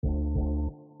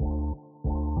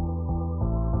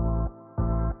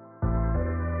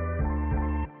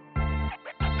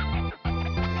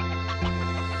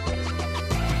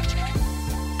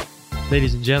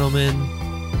Ladies and gentlemen,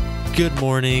 good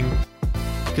morning,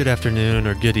 good afternoon,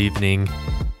 or good evening,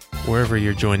 wherever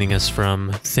you're joining us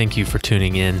from. Thank you for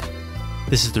tuning in.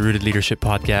 This is the Rooted Leadership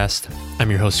Podcast. I'm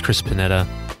your host, Chris Panetta.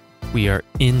 We are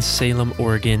in Salem,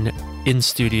 Oregon, in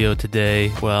studio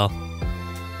today. Well,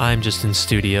 I'm just in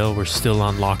studio. We're still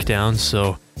on lockdown,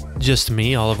 so just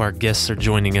me. All of our guests are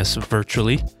joining us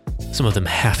virtually. Some of them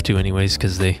have to anyways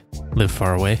because they live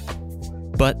far away.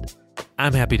 But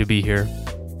I'm happy to be here.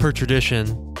 Per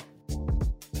tradition,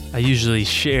 I usually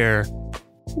share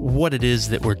what it is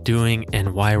that we're doing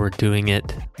and why we're doing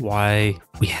it, why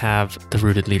we have the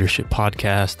Rooted Leadership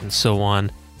Podcast, and so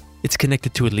on. It's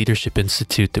connected to a leadership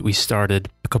institute that we started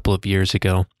a couple of years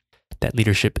ago. That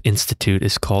leadership institute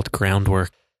is called Groundwork,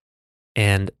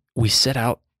 and we set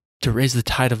out to raise the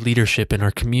tide of leadership in our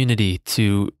community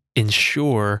to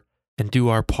ensure and do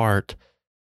our part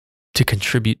to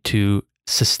contribute to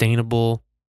sustainable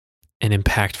and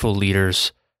impactful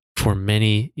leaders for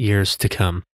many years to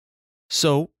come.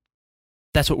 So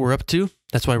that's what we're up to.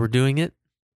 That's why we're doing it.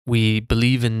 We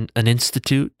believe in an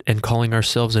institute and calling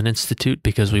ourselves an institute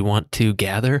because we want to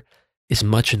gather as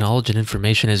much knowledge and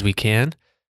information as we can.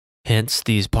 Hence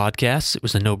these podcasts. It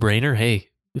was a no-brainer. Hey,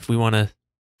 if we want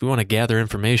to gather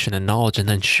information and knowledge and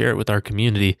then share it with our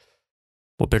community,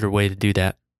 what better way to do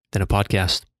that than a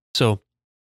podcast? So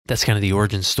that's kind of the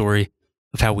origin story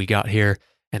of how we got here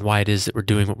and why it is that we're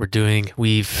doing what we're doing.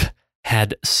 We've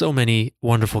had so many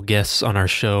wonderful guests on our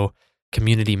show,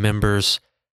 community members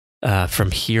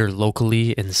from here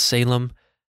locally in Salem,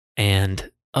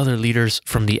 and other leaders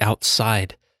from the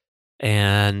outside.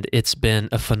 And it's been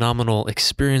a phenomenal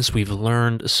experience. We've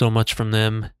learned so much from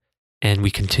them, and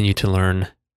we continue to learn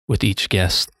with each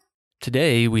guest.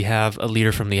 Today, we have a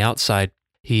leader from the outside.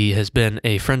 He has been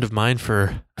a friend of mine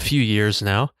for a few years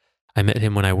now. I met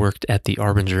him when I worked at the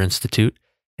Arbinger Institute,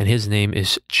 and his name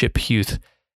is Chip Huth.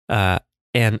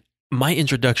 And my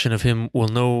introduction of him will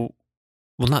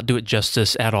not do it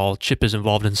justice at all. Chip is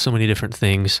involved in so many different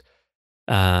things.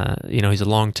 He's a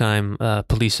longtime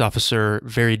police officer,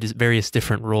 various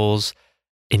different roles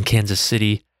in Kansas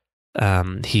City.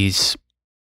 He's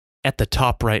at the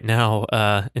top right now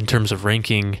in terms of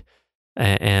ranking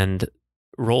and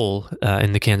role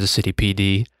in the Kansas City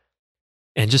PD,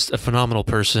 and just a phenomenal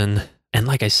person. And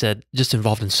like I said, just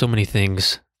involved in so many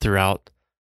things throughout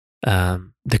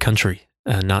the country,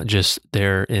 not just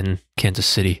there in Kansas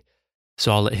City.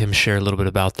 So I'll let him share a little bit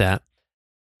about that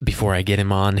before I get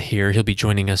him on here. He'll be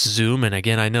joining us Zoom. And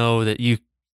again, I know that you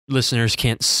listeners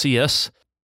can't see us,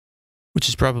 which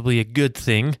is probably a good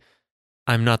thing.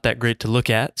 I'm not that great to look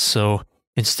at, so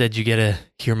instead you get to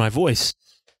hear my voice.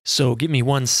 So give me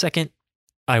 1 second.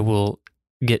 I will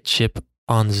get Chip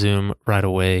on Zoom right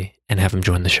away and have him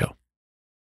join the show.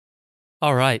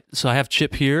 All right, so I have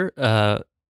Chip here,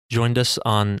 joined us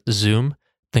on Zoom.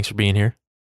 Thanks for being here.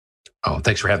 Oh,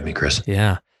 thanks for having me, Chris.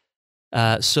 Yeah.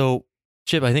 So,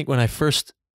 Chip, I think when I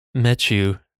first met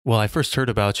you, I first heard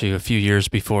about you a few years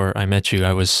before I met you.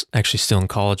 I was actually still in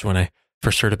college when I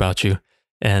first heard about you,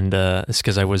 and it's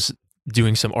because I was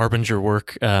doing some Arbinger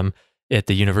work at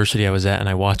the university I was at, and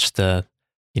I watched I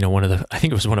think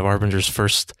it was one of Arbinger's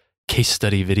first case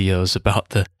study videos about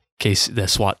the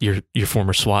SWAT, your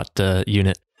former SWAT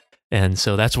unit. And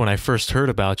so that's when I first heard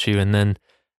about you. And then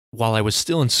while I was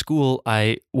still in school,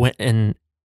 I went and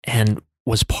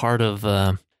was part of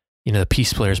the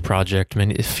Peace Players Project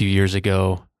a few years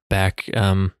ago back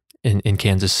in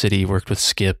Kansas City. Worked with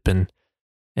Skip and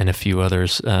a few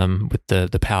others with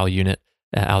the PAL unit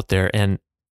out there. And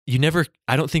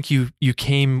I don't think you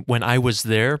came when I was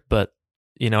there, but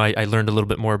I learned a little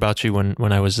bit more about you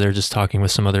when I was there, just talking with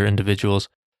some other individuals.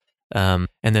 And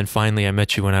then finally, I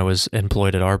met you when I was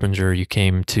employed at Arbinger. You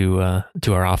came to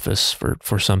our office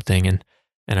for something, and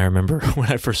I remember when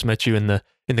I first met you in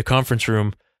the conference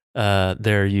room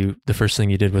there. The first thing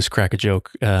you did was crack a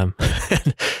joke, and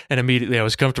immediately I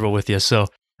was comfortable with you. So,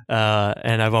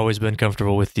 and I've always been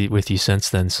comfortable with you since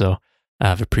then. So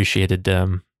I've appreciated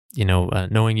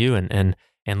knowing you and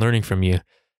learning from you.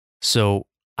 So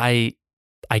I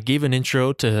gave an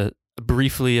intro to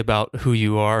briefly about who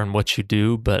you are and what you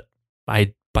do, but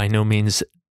I by no means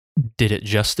did it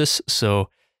justice. So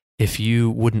if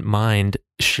you wouldn't mind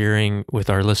sharing with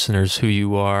our listeners who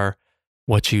you are,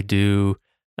 what you do,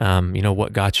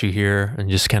 what got you here, and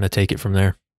just kind of take it from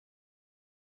there.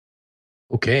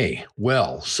 Okay.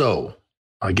 Well, so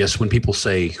I guess when people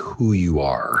say who you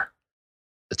are,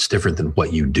 it's different than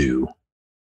what you do.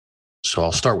 So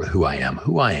I'll start with who I am.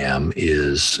 Who I am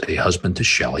is a husband to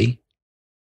Shelley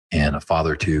and a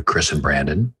father to Chris and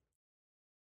Brandon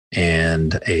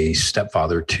and a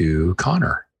stepfather to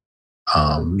Connor.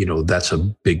 That's a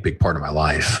big, big part of my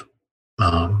life.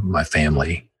 My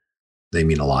family, they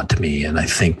mean a lot to me. And I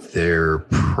think they're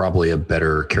probably a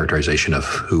better characterization of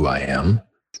who I am.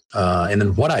 And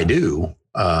then what I do,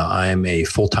 I'm a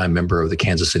full-time member of the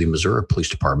Kansas City, Missouri Police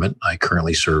Department. I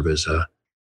currently serve as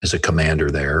a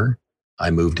commander there. I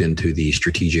moved into the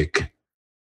strategic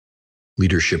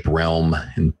leadership realm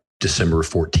in December of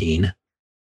 14.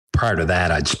 Prior to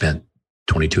that, I'd spent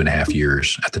 22 and a half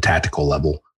years at the tactical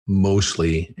level,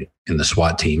 mostly in the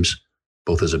SWAT teams,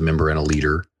 both as a member and a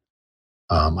leader.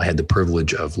 I had the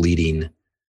privilege of leading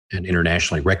an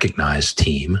internationally recognized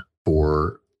team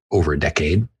for over a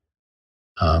decade.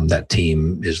 That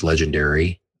team is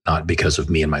legendary, not because of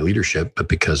me and my leadership, but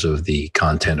because of the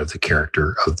content of the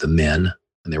character of the men,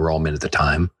 and they were all men at the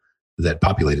time, that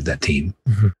populated that team.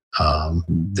 Mm-hmm.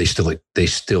 They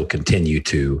still continue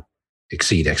to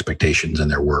exceed expectations in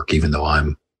their work, even though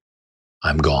I'm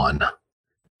gone.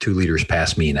 2 leaders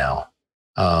past me now.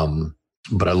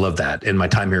 But I love that. And my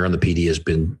time here on the PD has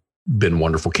been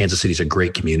wonderful. Kansas City is a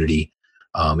great community.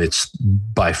 It's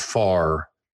by far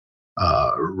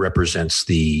represents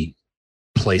the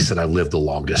place that I lived the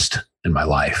longest in my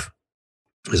life.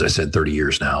 As I said, 30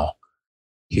 years now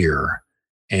here.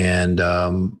 And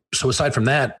so aside from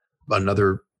that,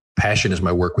 another passion is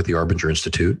my work with the Arbinger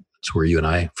Institute. It's where you and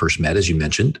I first met, as you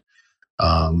mentioned.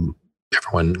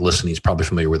 Everyone listening is probably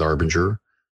familiar with Arbinger,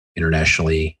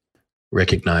 internationally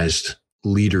recognized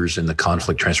leaders in the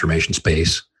conflict transformation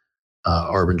space.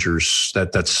 Arbinger's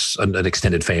that's an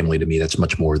extended family to me. That's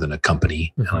much more than a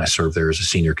company. Mm-hmm. And I serve there as a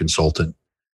senior consultant,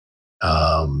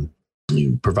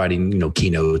 providing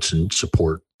keynotes and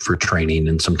support for training.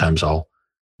 And sometimes I'll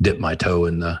dip my toe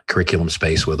in the curriculum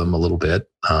space with them a little bit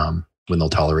when they'll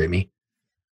tolerate me.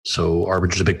 So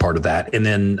Arbinger's a big part of that. And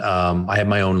then I have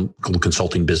my own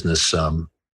consulting business. I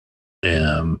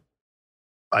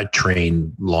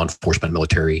train law enforcement,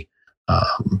 military,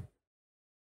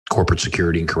 corporate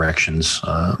security and corrections,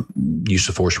 use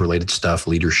of force related stuff,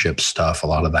 leadership stuff, a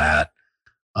lot of that.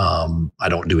 I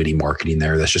don't do any marketing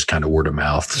there. That's just kind of word of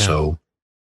mouth. Yeah. So,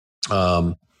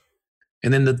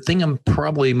 and then the thing I'm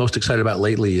probably most excited about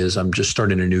lately is I'm just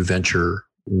starting a new venture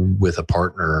with a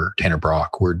partner, Tanner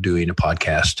Brock. We're doing a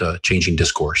podcast, Changing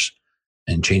Discourse.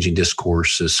 And Changing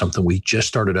Discourse is something we just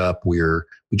started up. We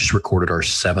just recorded our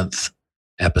 7th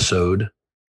episode.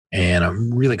 And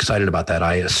I'm really excited about that.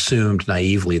 I assumed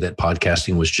naively that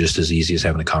podcasting was just as easy as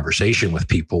having a conversation with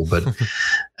people, but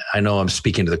I know I'm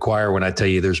speaking to the choir when I tell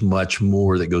you there's much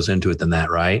more that goes into it than that,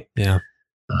 right? Yeah.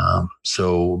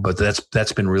 But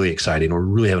that's been really exciting. We're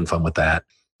really having fun with that.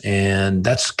 And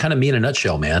that's kind of me in a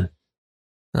nutshell, man.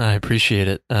 I appreciate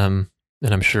it. And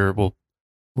I'm sure we'll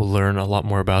learn a lot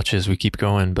more about you as we keep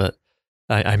going. But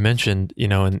I mentioned,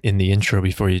 in the intro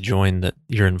before you joined that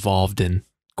you're involved in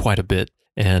quite a bit.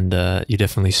 And you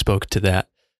definitely spoke to that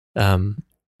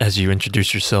as you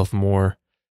introduced yourself more.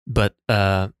 But you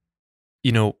talk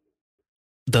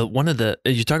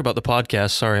about the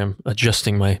podcast. Sorry, I'm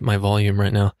adjusting my volume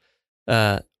right now.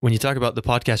 When you talk about the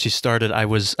podcast you started, I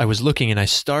was looking and I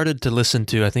started to listen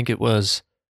to. I think it was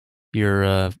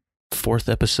your 4th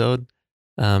episode.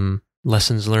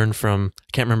 Lessons learned from, I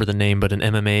can't remember the name, but an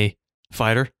MMA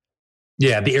fighter.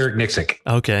 Yeah, the Eric Nixick.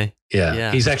 Okay.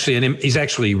 Yeah. He's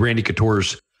actually Randy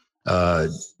Couture's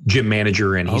gym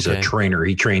manager, and he's a trainer.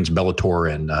 He trains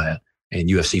Bellator and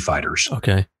UFC fighters.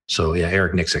 Okay. So yeah,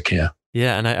 Eric Nixick. Yeah.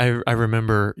 Yeah, and I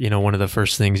remember one of the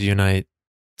first things you and I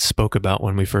spoke about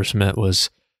when we first met was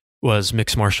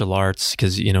mixed martial arts,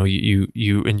 because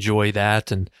you enjoy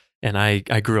that, and I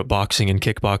grew up boxing and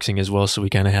kickboxing as well, so we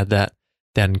kind of had that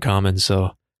in common.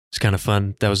 So it's kind of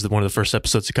fun. That was one of the first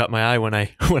episodes that caught my eye when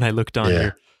I looked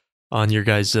on your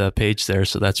guys' page there.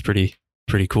 So that's pretty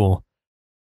cool.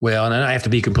 Well, and I have to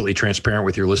be completely transparent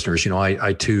with your listeners.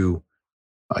 I too,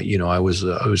 I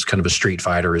was kind of a street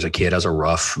fighter as a kid. I was a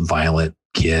rough, violent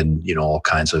kid. All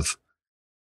kinds of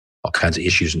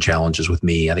issues and challenges with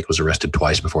me. I think I was arrested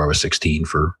twice before I was 16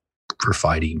 for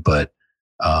fighting. But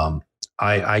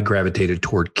I gravitated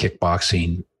toward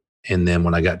kickboxing, and then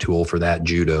when I got too old for that,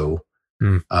 judo.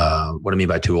 What I mean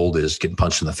by too old is getting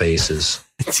punched in the face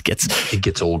it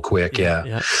gets old quick.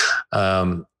 Yeah.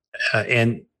 But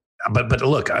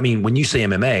look, I mean, when you say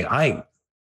MMA,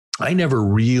 I never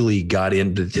really got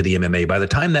into the MMA. By the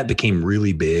time that became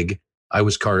really big, I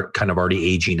was kind of already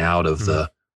aging out of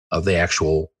the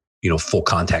actual, full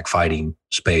contact fighting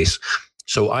space.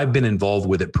 So I've been involved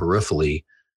with it peripherally,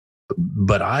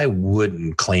 but I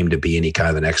wouldn't claim to be any kind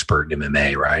of an expert in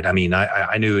MMA, right? I mean,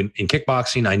 I knew in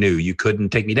kickboxing, I knew you couldn't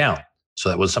take me down. So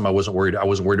that was something I wasn't worried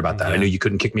about that. Yeah. I knew you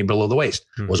couldn't kick me below the waist.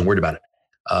 Wasn't worried about it.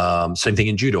 Same thing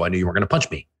in judo. I knew you weren't going to punch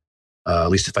me. At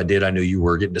least if I did, I knew you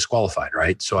were getting disqualified,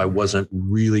 right? So I wasn't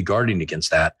really guarding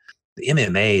against that. The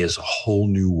MMA is a whole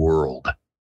new world.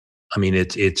 I mean,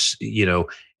 it's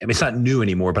it's not new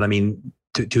anymore, but I mean,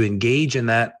 to engage in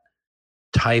that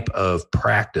type of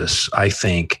practice, I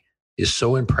think is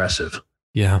so impressive.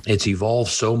 Yeah. It's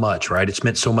evolved so much, right? It's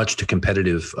meant so much to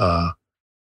competitive,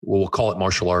 we'll call it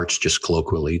martial arts just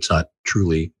colloquially. It's not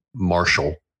truly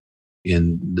martial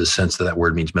in the sense that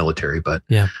word means military, but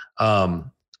yeah. I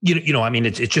mean,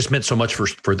 it's just meant so much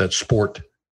for that sport,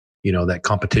 that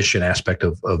competition aspect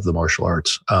of the martial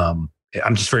arts.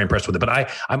 I'm just very impressed with it, but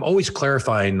I'm always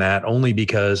clarifying that only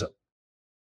because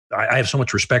I have so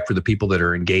much respect for the people that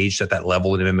are engaged at that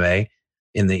level in MMA.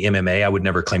 In the MMA, I would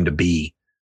never claim to be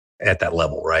at that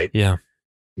level, right? Yeah.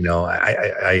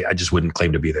 I just wouldn't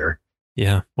claim to be there.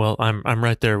 Yeah. Well, I'm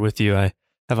right there with you. I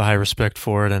have a high respect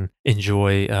for it and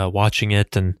enjoy watching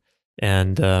it, and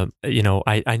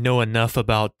I know enough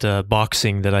about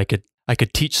boxing that I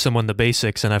could teach someone the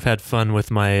basics, and I've had fun with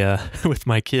my with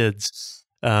my kids,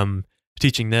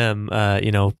 teaching them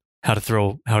how to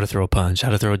throw a punch,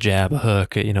 how to throw a jab, a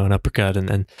hook, an uppercut,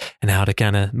 and how to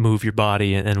kind of move your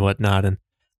body and whatnot. And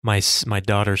my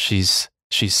daughter, she's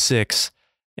 6,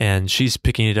 and she's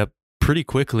picking it up pretty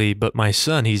quickly. But my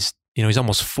son, he's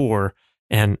almost 4,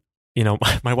 and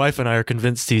my wife and I are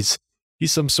convinced he's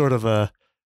some sort of a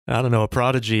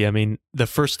prodigy. I mean, the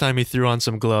first time he threw on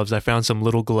some gloves, I found some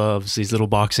little gloves, these little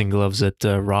boxing gloves at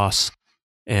Ross,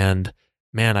 and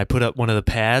man, I put up one of the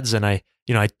pads, and I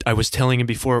was telling him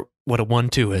before what a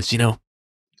 1-2 is,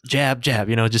 jab,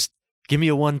 just give me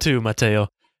a 1-2, Mateo.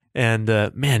 And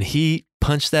man, he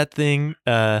punched that thing.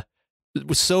 It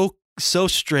was so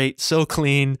straight, so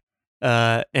clean,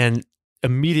 and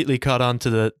immediately caught on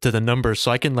to the numbers.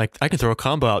 So I can throw a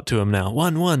combo out to him now,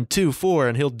 1, 1, 2, 4,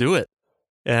 and he'll do it.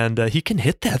 And he can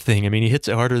hit that thing. I mean, he hits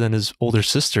it harder than his older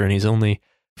sister, and he's only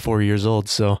 4 years old.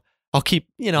 So I'll keep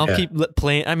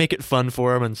playing. I make it fun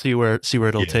for him and see where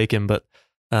it'll take him. But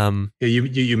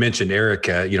you mentioned Eric.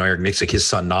 Eric Nixick, his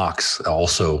son Knox,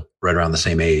 also right around the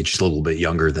same age. He's a little bit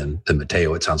younger than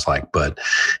Mateo, it sounds like, but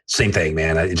same thing,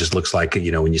 man. It just looks like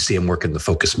when you see him working the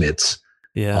focus mitts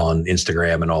on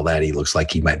Instagram and all that, he looks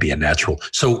like he might be a natural.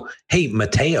 So hey,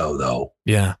 Mateo, though,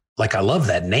 like I love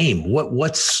that name.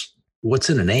 What's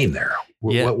in a name there?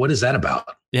 What is that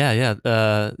about? Yeah.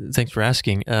 Thanks for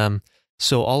asking.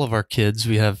 So all of our kids,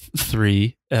 we have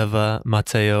 3, Eva,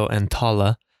 Mateo, and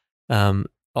Tala.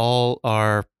 All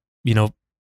are,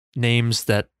 names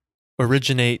that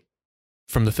originate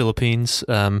from the Philippines.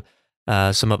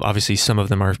 Some of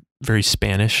them are very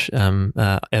Spanish.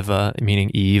 Eva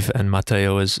meaning Eve, and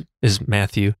Mateo is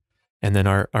Matthew. And then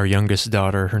our youngest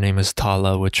daughter, her name is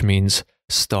Tala, which means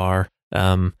star.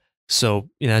 So,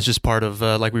 it's just part of,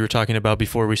 like we were talking about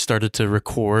before we started to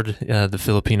record, the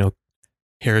Filipino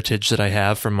heritage that I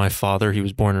have from my father. He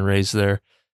was born and raised there,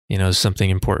 is something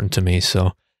important to me.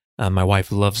 So, my wife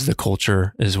loves the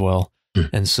culture as well.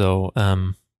 And so,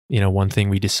 one thing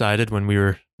we decided when we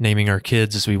were naming our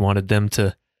kids is we wanted them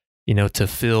to, to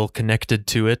feel connected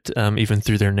to it, even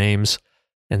through their names.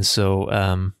 And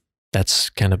so, that's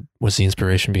kind of was the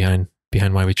inspiration behind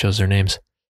why we chose their names.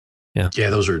 Yeah.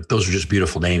 Those are just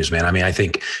beautiful names, man. I mean, I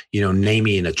think,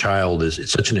 naming a child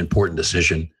it's such an important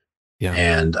decision. Yeah.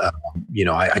 And,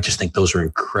 I just think those are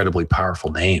incredibly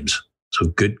powerful names. So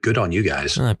good on you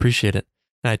guys. I appreciate it.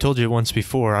 And I told you once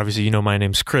before, obviously, my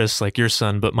name's Chris, like your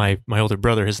son, but my older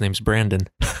brother, his name's Brandon.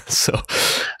 So.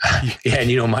 Yeah.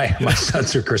 And, my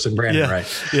sons are Chris and Brandon, right?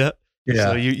 Yeah. Yeah.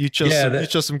 So you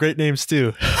chose some great names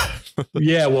too.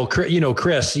 Yeah. Well,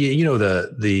 Chris,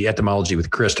 the etymology with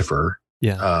Christopher.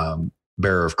 Yeah.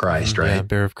 Bearer of Christ, right? Yeah,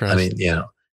 Bearer of Christ. I mean,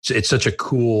 it's such a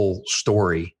cool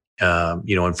story.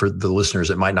 And for the listeners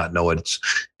that might not know it,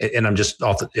 and I'm just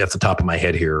off the top of my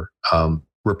head here,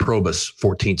 Reprobus,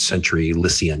 14th century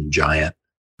Lycian giant.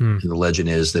 And the legend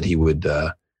is that he would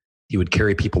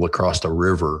carry people across a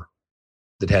river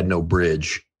that had no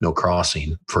bridge, no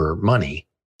crossing for money.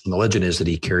 And the legend is that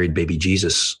he carried baby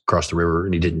Jesus across the river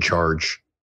and he didn't charge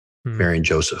Mary and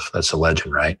Joseph. That's the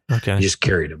legend, right? Okay. He just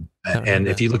carried him. And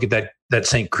if you look at that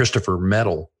St. Christopher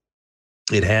medal,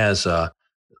 it has a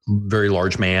very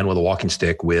large man with a walking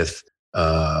stick with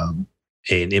an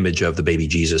image of the baby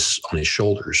Jesus on his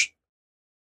shoulders.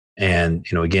 And,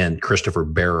 again, Christopher,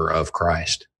 bearer of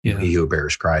Christ, he who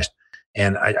bears Christ.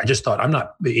 And I just thought, I'm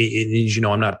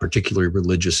not particularly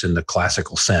religious in the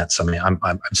classical sense. I mean,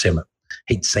 I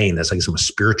hate saying this. I guess I'm a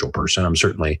spiritual person. I'm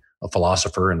certainly a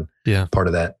philosopher, and part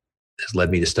of that has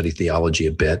led me to study theology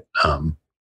a bit.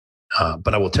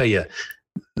 But I will tell you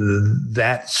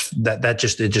that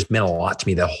just meant a lot to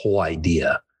me, that whole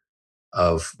idea.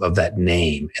 of that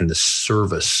name and the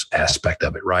service aspect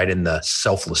of it, right? And the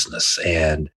selflessness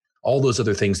and all those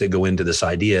other things that go into this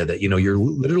idea that, you're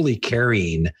literally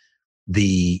carrying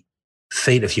the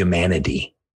fate of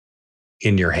humanity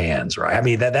in your hands, right? I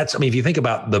mean, if you think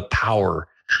about the power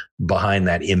behind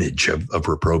that image of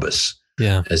Reprobus,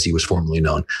 as he was formerly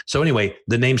known. So anyway,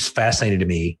 the name's fascinating to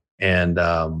me, and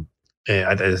I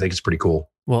think it's pretty cool.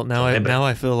 Well, now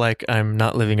I feel like I'm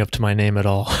not living up to my name at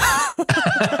all.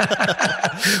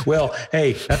 Well,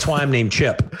 hey, that's why I'm named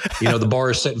Chip. The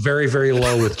bar is set very, very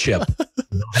low with Chip.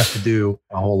 You don't have to do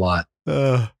a whole lot.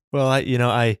 Well,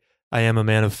 I am a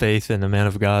man of faith and a man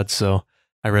of God, so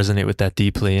I resonate with that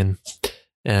deeply, and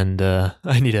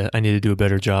I need to do a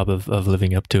better job of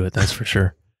living up to it. That's for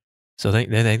sure. So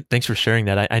thanks for sharing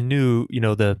that. I knew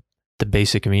the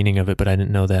basic meaning of it, but I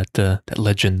didn't know that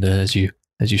legend as you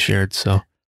shared. So.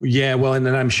 Yeah, well, and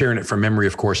then I'm sharing it from memory,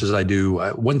 of course, as I do.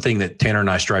 One thing that Tanner and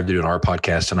I strive to do in our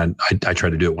podcast, and I try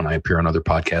to do it when I appear on other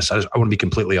podcasts, I want to be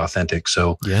completely authentic.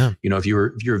 So, if you're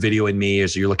videoing me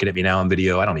as you're looking at me now on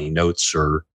video, I don't need notes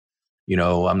or,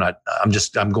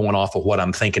 I'm going off of what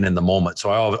I'm thinking in the moment.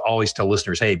 So I always tell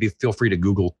listeners, hey, feel free to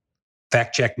Google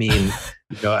fact check me. And,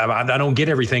 I don't get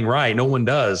everything right. No one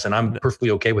does. And I'm perfectly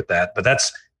okay with that. But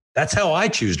that's how I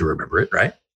choose to remember it,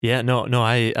 right? Yeah, no,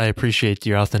 I appreciate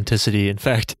your authenticity. In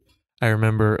fact, I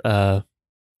remember,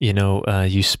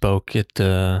 you spoke at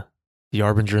the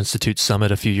Arbinger Institute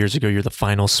Summit a few years ago. You're the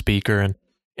final speaker,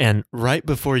 and right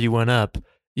before you went up,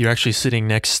 you're actually sitting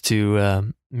next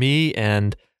to me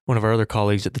and one of our other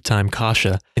colleagues at the time,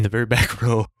 Kasha, in the very back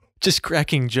row, just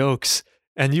cracking jokes.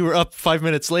 And you were up 5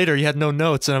 minutes later. You had no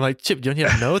notes, and I'm like, Chip, don't you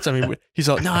have notes? I mean, he's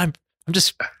all, no, I'm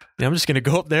just going to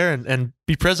go up there and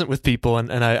be present with people,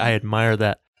 and I admire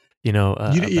that. You know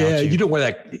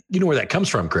where that comes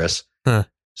from, Chris. Huh.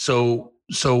 So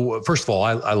first of all,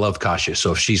 I love Kasha.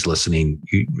 So if she's listening,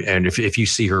 and if you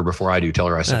see her before I do, tell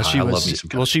her I said, I love me some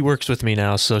Kasha. Well, she works with me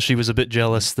now. So she was a bit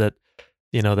jealous that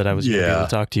I was going to be able to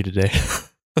talk to you today.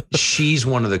 She's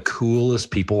one of the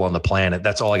coolest people on the planet.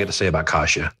 That's all I get to say about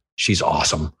Kasha. She's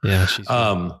awesome. Yeah. She's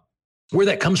where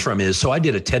that comes from is, so I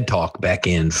did a TED Talk back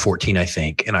in 2014, I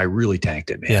think, and I really tanked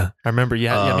it, man. Yeah, I remember.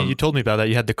 Yeah, you told me about that.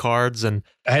 You had the cards, and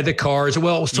I had the cards.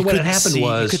 Well, so what had happened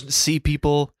was you couldn't see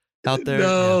people out there.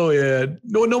 No,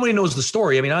 nobody knows the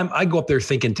story. I mean, I go up there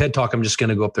thinking TED Talk. I'm just going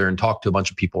to go up there and talk to a bunch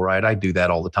of people, right? I do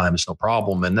that all the time. It's no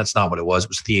problem, and that's not what it was. It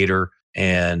was theater,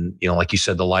 and like you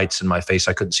said, the lights in my face,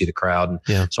 I couldn't see the crowd,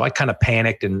 so I kind of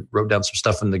panicked and wrote down some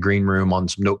stuff in the green room on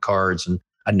some note cards, and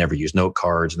I'd never used note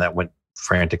cards, and that went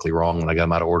frantically wrong when I got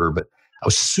them out of order, but I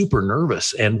was super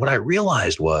nervous. And what I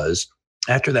realized was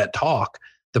after that talk,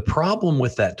 the problem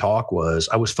with that talk was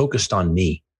I was focused on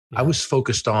me. Yeah. I was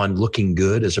focused on looking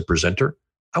good as a presenter.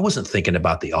 I wasn't thinking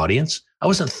about the audience. I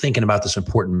wasn't thinking about this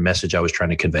important message I was trying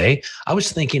to convey. I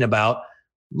was thinking about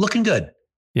looking good.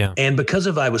 Yeah. And because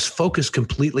I was focused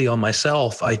completely on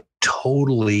myself, I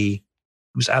totally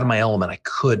was out of my element. I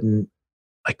couldn't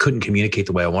communicate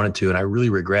the way I wanted to. And I really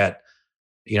regret,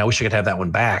 I wish I could have that one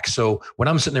back. So when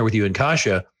I'm sitting there with you and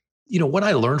Kasha, what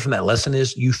I learned from that lesson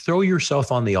is you throw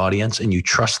yourself on the audience and you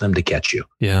trust them to catch you.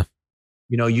 Yeah.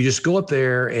 You just go up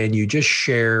there and you just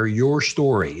share your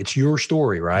story. It's your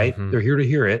story, right? Mm-hmm. They're here to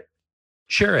hear it.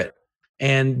 Share it.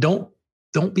 And don't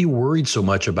be worried so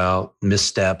much about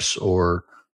missteps or,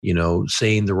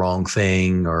 saying the wrong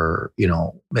thing or,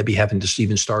 maybe having to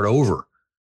even start over.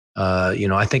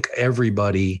 I think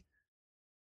everybody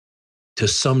to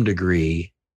some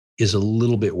degree is a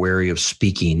little bit wary of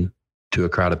speaking to a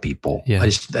crowd of people. Yeah.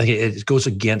 It goes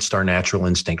against our natural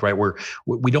instinct, right?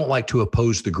 We don't like to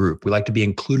oppose the group. We like to be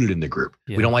included in the group.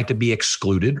 Yeah. We don't like to be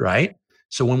excluded, right?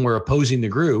 So when we're opposing the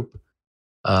group,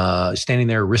 standing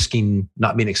there risking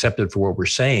not being accepted for what we're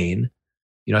saying,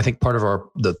 I think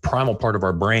the primal part of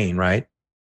our brain, right,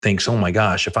 thinks, oh my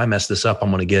gosh, if I mess this up, I'm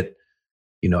going to get,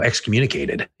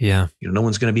 excommunicated. Yeah. No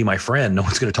one's going to be my friend. No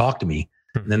one's going to talk to me.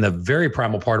 And then the very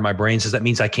primal part of my brain says that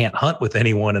means I can't hunt with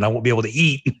anyone and I won't be able to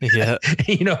eat. Yeah.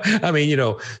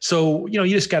 So, you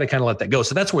just got to kind of let that go.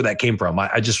 So that's where that came from.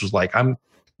 I just was like,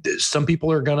 some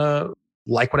people are going to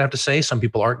like what I have to say. Some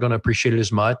people aren't going to appreciate it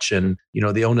as much. And,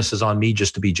 the onus is on me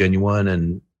just to be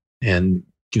genuine and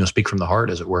speak from the heart,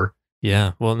 as it were.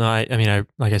 Yeah. Well, no, I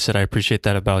like I said, I appreciate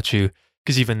that about you,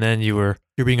 because even then you're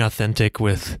being authentic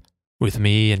with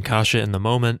me and Kasha in the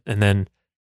moment. And then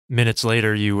minutes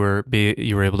later, you were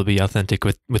able to be authentic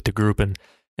with the group, and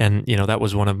that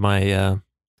was one of my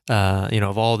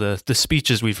of all the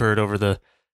speeches we've heard over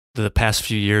the past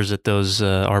few years at those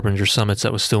Arbinger summits,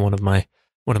 that was still one of my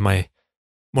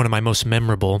most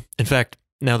memorable. In fact,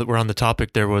 now that we're on the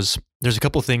topic, there's a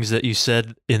couple of things that you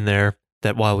said in there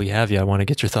that while we have you, I want to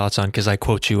get your thoughts on, because I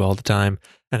quote you all the time.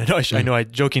 And I know I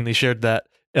jokingly shared that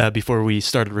before we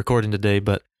started recording today,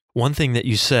 but one thing that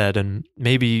you said, and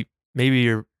maybe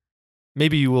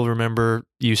you will remember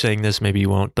you saying this, maybe you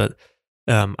won't, but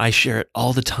I share it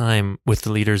all the time with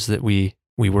the leaders that we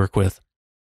work with.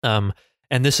 And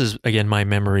this is, again, my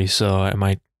memory, so I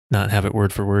might not have it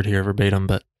word for word here verbatim,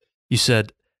 but you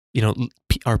said,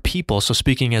 our people, so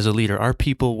speaking as a leader, our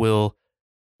people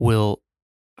will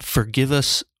forgive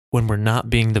us when we're not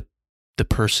being the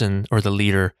person or the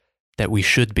leader that we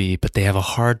should be, but they have a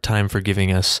hard time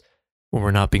forgiving us when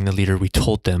we're not being the leader we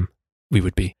told them we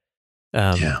would be.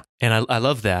 And I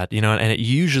love that, and it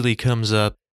usually comes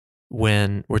up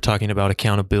when we're talking about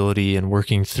accountability and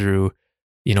working through,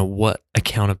 what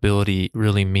accountability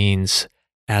really means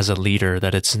as a leader,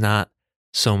 that it's not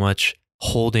so much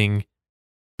holding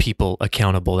people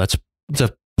accountable. That's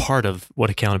a part of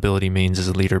what accountability means as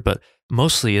a leader, but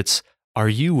mostly it's, are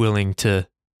you willing to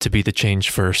be the change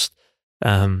first?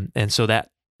 And so that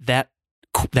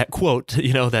quote,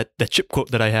 that Chip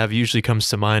quote that I have usually comes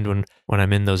to mind when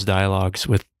I'm in those dialogues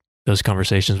with those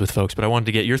conversations with folks. But I wanted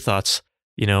to get your thoughts,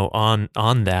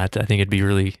 on that. I think it'd be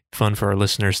really fun for our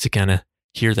listeners to kind of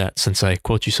hear that, since I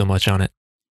quote you so much on it.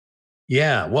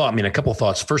 Yeah. Well, I mean, a couple of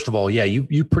thoughts. First of all, yeah,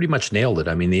 you pretty much nailed it.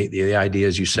 I mean, the idea,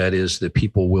 as you said, is that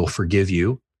people will forgive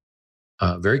you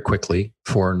very quickly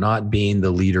for not being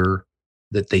the leader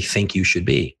that they think you should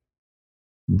be,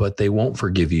 but they won't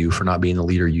forgive you for not being the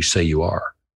leader you say you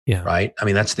are. Yeah. Right. I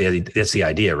mean, that's the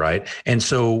idea. Right. And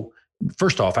so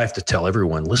first off, I have to tell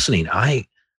everyone listening, I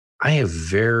have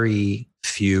very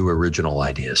few original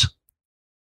ideas.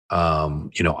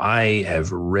 I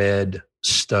have read,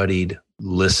 studied,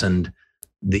 listened.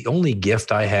 The only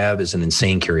gift I have is an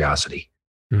insane curiosity.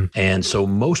 And so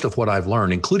most of what I've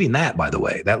learned, including that, by the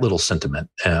way, that little sentiment,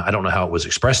 I don't know how it was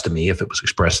expressed to me, if it was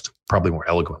expressed probably more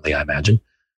eloquently, I imagine.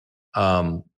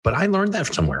 But I learned that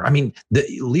from somewhere. I mean, the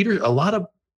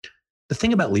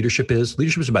thing about leadership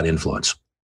is about influence.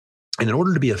 And in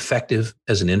order to be effective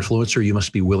as an influencer, you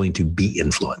must be willing to be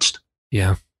influenced.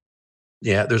 Yeah.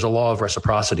 Yeah. There's a law of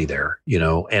reciprocity there,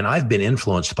 and I've been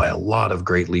influenced by a lot of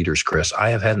great leaders, Chris. I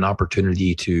have had an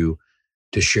opportunity to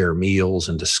share meals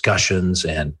and discussions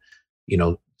and,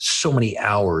 so many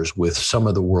hours with some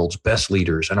of the world's best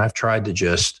leaders. And I've tried to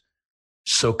just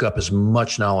soak up as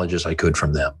much knowledge as I could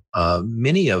from them.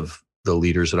 Many of the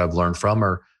leaders that I've learned from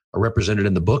are represented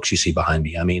in the books you see behind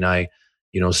me. I mean,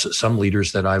 some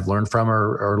leaders that I've learned from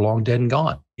are long dead and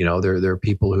gone. They're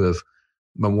people who have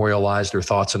memorialized their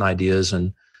thoughts and ideas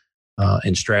and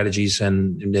strategies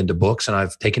and into books. And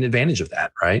I've taken advantage of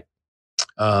that. Right.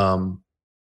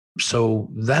 So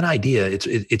that idea,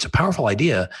 it's a powerful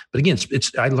idea, but again,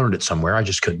 I learned it somewhere. I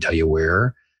just couldn't tell you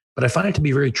where, but I find it to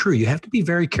be very true. You have to be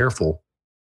very careful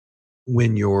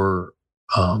when you're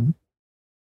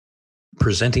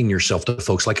presenting yourself to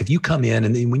folks. Like if you come in,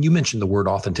 and when you mentioned the word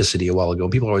authenticity a while ago,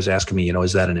 people are always asking me,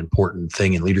 is that an important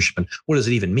thing in leadership? And what does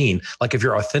it even mean? Like if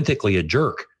you're authentically a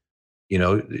jerk,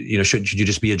 should you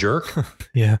just be a jerk?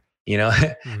 Yeah.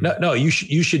 No, you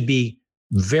should be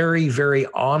very, very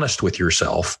honest with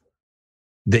yourself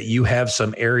that you have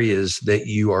some areas that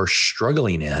you are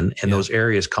struggling in, and those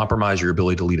areas compromise your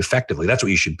ability to lead effectively. That's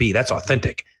what you should be. That's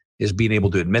authentic, is being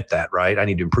able to admit that, right? I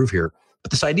need to improve here.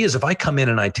 But this idea is, if I come in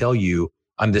and I tell you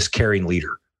I'm this caring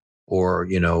leader, or,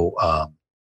 I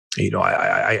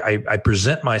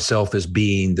present myself as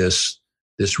being this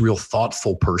real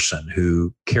thoughtful person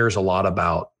who cares a lot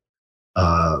about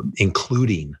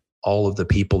including all of the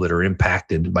people that are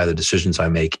impacted by the decisions I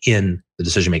make in the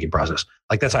decision-making process.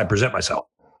 Like that's how I present myself.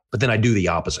 But then I do the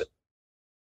opposite.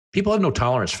 People have no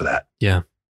tolerance for that. Yeah.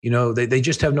 They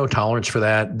just have no tolerance for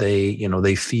that.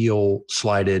 They feel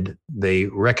slighted. They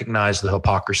recognize the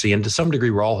hypocrisy. And to some degree,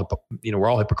 we're all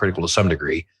hypocritical to some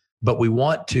degree, but we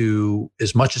want to,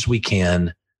 as much as we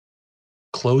can,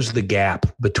 close the gap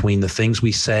between the things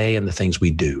we say and the things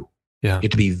we do. Yeah. You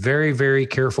have to be very, very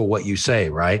careful what you say,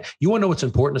 right? You want to know what's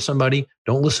important to somebody?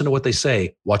 Don't listen to what they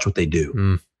say. Watch what they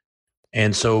do.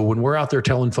 And so when we're out there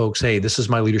telling folks, hey, this is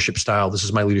my leadership style, this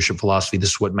is my leadership philosophy, this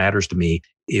is what matters to me.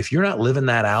 If you're not living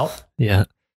that out,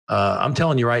 I'm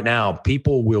telling you right now,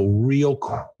 people will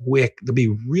they'll be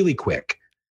really quick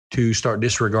to start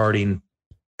disregarding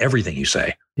everything you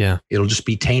say. Yeah. It'll just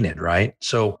be tainted, right?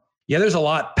 So yeah, there's a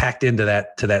lot packed into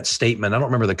that statement. I don't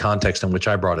remember the context in which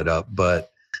I brought it up,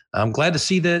 but I'm glad to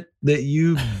see that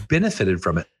you benefited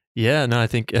from it. Yeah, no, I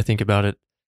think about it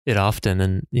often,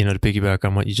 and to piggyback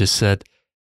on what you just said,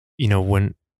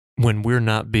 when we're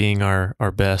not being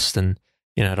our best, and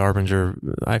at Arbinger,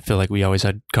 I feel like we always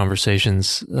had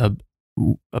conversations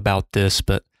about this,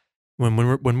 but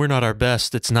when we're not our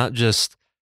best, it's not just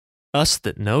us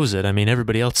that knows it. I mean,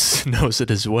 everybody else knows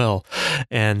it as well.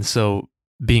 And so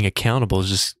being accountable is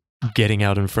just getting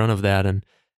out in front of that and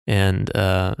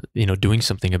doing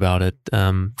something about it,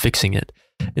 fixing it.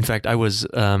 In fact, I was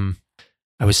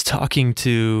talking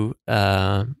to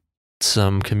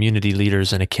some community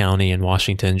leaders in a county in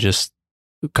Washington just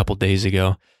a couple days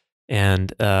ago,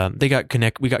 and we got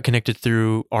connected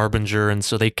through Arbinger, and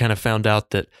so they kind of found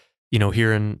out that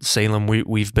here in Salem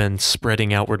we've been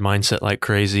spreading outward mindset like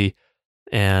crazy,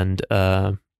 and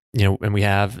and we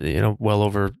have well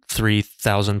over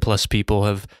 3,000 plus people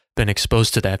have been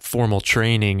exposed to that formal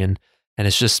training, and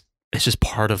it's just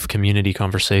part of community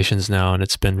conversations now, and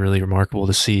it's been really remarkable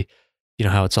to see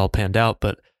how it's all panned out.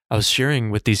 But I was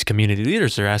sharing with these community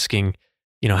leaders, they're asking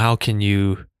how can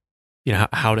you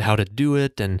how to do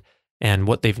it, and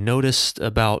what they've noticed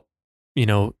about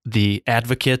the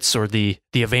advocates or the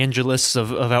evangelists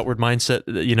of outward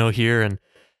mindset here,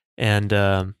 and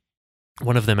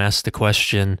one of them asked the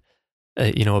question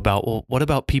about, well, what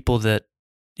about people that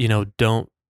don't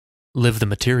live the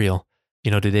material?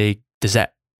 Does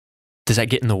that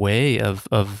get in the way of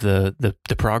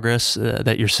the progress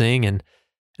that you're seeing? And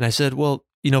I said, well,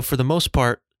 for the most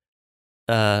part,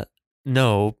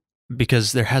 no,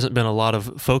 because there hasn't been a lot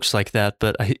of folks like that.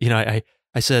 But I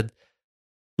said,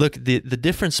 look, the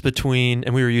difference between,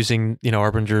 and we were using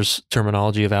Arbinger's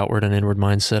terminology of outward and inward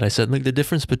mindset. I said, look, the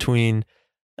difference between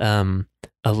a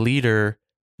leader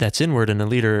that's inward and a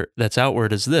leader that's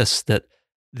outward is this: that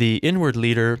the inward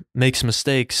leader makes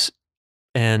mistakes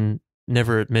and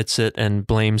never admits it and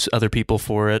blames other people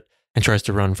for it and tries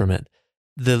to run from it.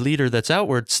 The leader that's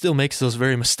outward still makes those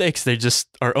very mistakes. They just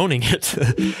are owning it.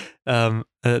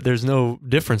 There's no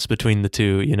difference between the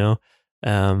two,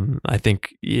 I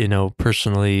think,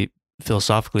 personally,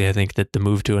 philosophically, I think that the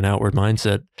move to an outward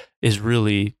mindset is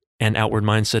really, an outward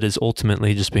mindset is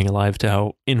ultimately just being alive to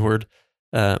how inward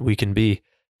we can be.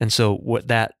 And so what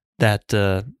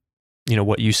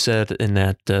what you said in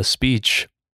that speech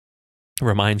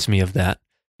reminds me of that.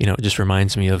 It just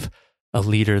reminds me of a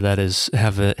leader that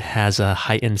has a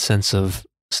heightened sense of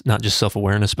not just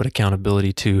self-awareness but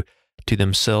accountability to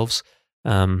themselves,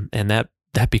 and that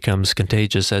becomes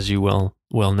contagious, as you well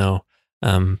know.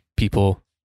 People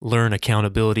learn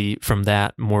accountability from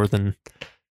that more than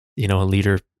a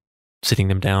leader sitting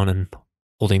them down and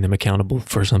holding them accountable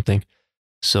for something.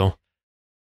 So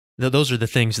those are the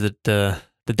things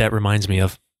that reminds me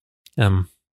of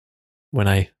when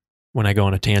I go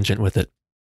on a tangent with it.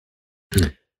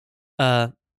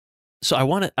 So I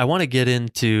want to get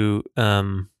into,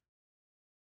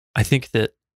 I think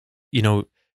that,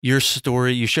 your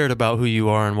story, you shared about who you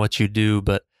are and what you do,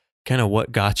 but kind of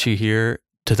what got you here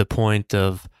to the point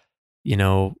of,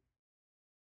 and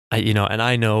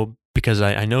I know because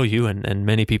I know you and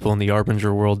many people in the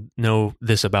Arbinger world know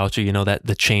this about you, that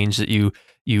the change that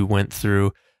you went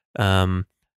through.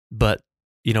 But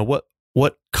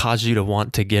what caused you to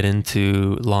want to get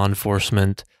into law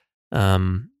enforcement?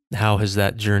 How has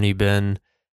that journey been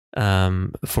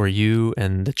for you,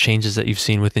 and the changes that you've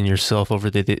seen within yourself over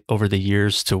the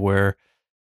years to where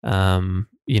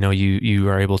you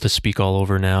are able to speak all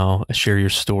over now, share your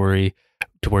story,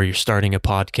 to where you're starting a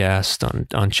podcast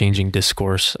on changing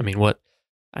discourse? I mean,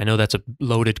 I know that's a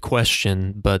loaded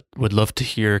question, but would love to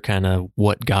hear kind of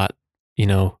what got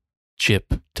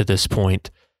Chip to this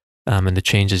point, and the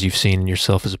changes you've seen in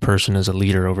yourself as a person, as a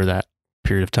leader over that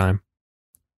period of time.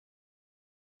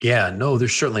 Yeah, no,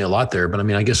 there's certainly a lot there. But I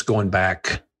mean, I guess going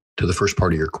back to the first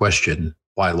part of your question,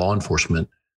 why law enforcement?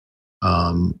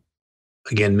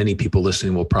 Again, many people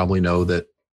listening will probably know that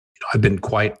I've been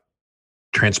quite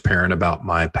transparent about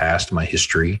my past, my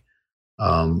history.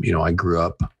 I grew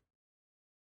up,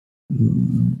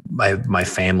 my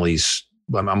family's,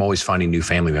 I'm always finding new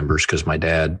family members because my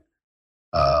dad,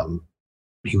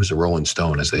 he was a Rolling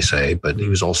Stone, as they say, but he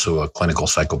was also a clinical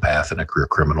psychopath and a career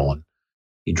criminal. And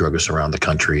he drug us around the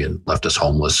country and left us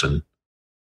homeless. And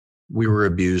we were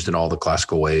abused in all the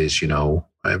classical ways.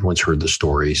 Everyone's heard the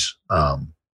stories.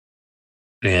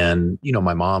 And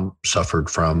my mom suffered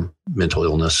from mental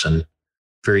illness and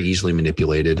very easily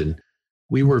manipulated. And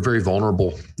we were very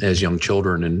vulnerable as young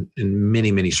children in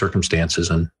many, many circumstances.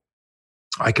 And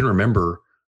I can remember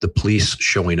the police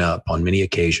showing up on many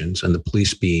occasions and the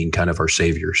police being kind of our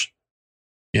saviors.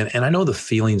 And I know the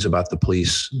feelings about the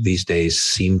police these days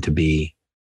seem to be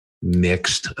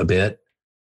mixed a bit.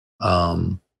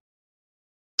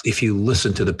 If you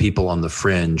listen to the people on the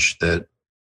fringe that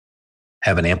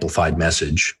have an amplified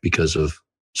message because of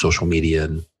social media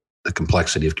and the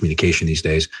complexity of communication these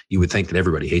days, you would think that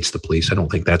everybody hates the police. I don't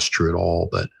think that's true at all.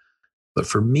 But But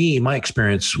for me, my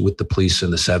experience with the police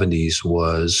in the 70s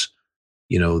was,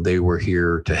 they were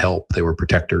here to help. They were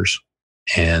protectors,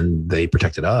 and they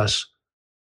protected us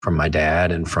from my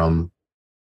dad and from,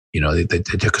 they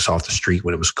took us off the street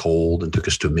when it was cold and took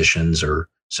us to missions or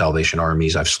Salvation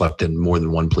Armies. I've slept in more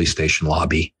than one police station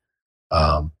lobby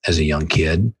as a young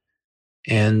kid.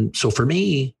 And so for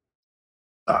me,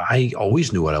 I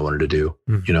always knew what I wanted to do.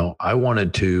 I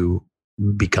wanted to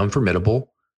become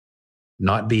formidable,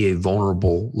 not be a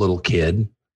vulnerable little kid.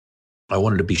 I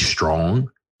wanted to be strong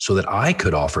so that I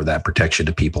could offer that protection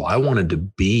to people. I wanted to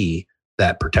be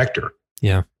that protector.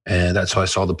 Yeah. And that's how I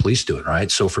saw the police doing,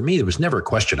 right? So for me, there was never a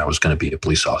question I was going to be a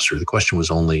police officer. The question was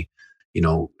only,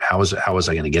 how was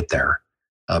I going to get there?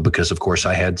 Because of course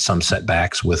I had some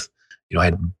setbacks with, I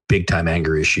had big time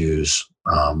anger issues.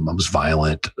 I was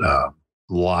violent, a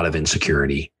lot of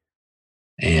insecurity,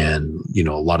 and,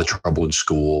 a lot of trouble in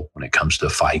school when it comes to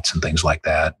fights and things like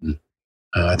that. And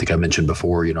I think I mentioned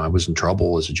before, I was in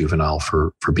trouble as a juvenile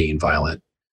for being violent.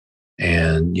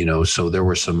 And, so there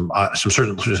were some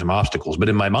obstacles, but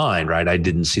in my mind, right, I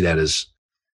didn't see that as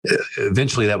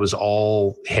eventually that was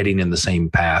all heading in the same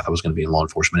path. I was going to be in law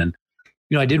enforcement. And,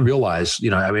 I did realize,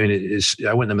 I went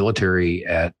in the military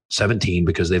at 17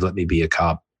 because they let me be a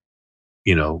cop,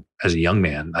 as a young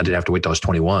man. I didn't have to wait till I was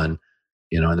 21.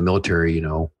 In the military,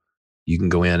 you can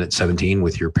go in at 17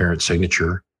 with your parent's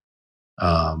signature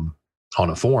on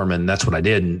a form. And that's what I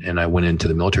did. And I went into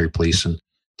the military police and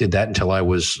did that until I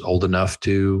was old enough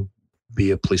to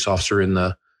be a police officer in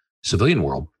the civilian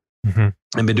world. Mm-hmm.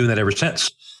 I've been doing that ever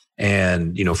since.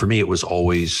 And, for me, that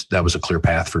was a clear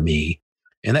path for me.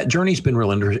 And that journey's been real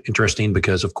interesting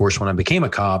because, of course, when I became a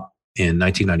cop in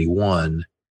 1991,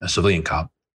 a civilian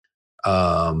cop,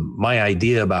 my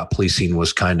idea about policing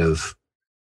was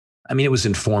it was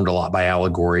informed a lot by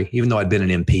allegory. Even though I'd been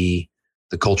an MP,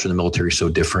 the culture in the military is so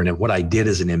different. And what I did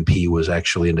as an MP was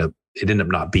actually ended up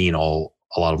not being a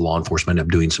lot of law enforcement. I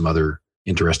ended up doing some other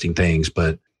interesting things.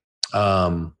 But,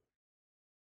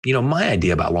 my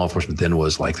idea about law enforcement then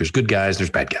was like, there's good guys,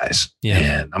 there's bad guys. Yeah.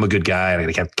 And I'm a good guy.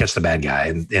 I got to catch the bad guy.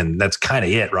 And that's kind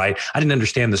of it, right? I didn't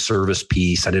understand the service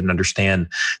piece. I didn't understand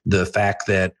the fact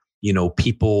that,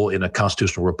 people in a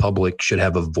constitutional republic should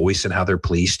have a voice in how they're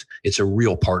policed. It's a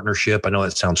real partnership. I know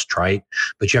that sounds trite,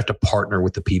 but you have to partner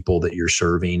with the people that you're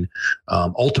serving.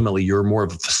 Ultimately, you're more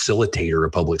of a facilitator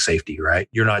of public safety, right?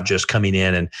 You're not just coming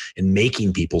in and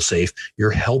making people safe.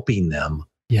 You're helping them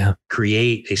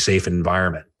create a safe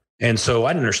environment. And so I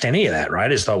didn't understand any of that, right?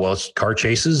 I just thought, well, it's car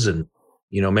chases and,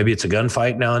 maybe it's a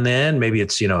gunfight now and then. Maybe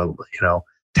it's,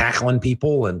 tackling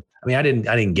people. And I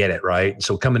didn't get it, right?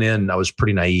 So coming in, I was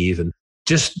pretty naive. And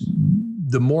just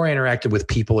the more I interacted with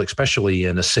people, especially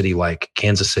in a city like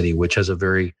Kansas City, which has a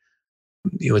very,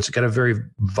 it's got a very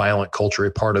violent culture.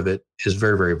 A part of it is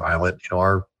very, very violent.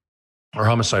 Our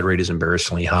homicide rate is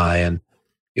embarrassingly high. And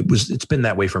it's been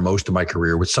that way for most of my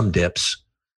career with some dips.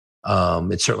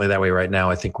 It's certainly that way right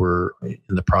now. I think we're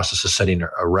in the process of setting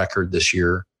a record this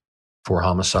year for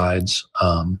homicides,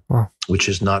 which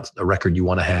is not a record you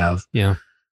want to have. Yeah.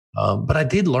 But I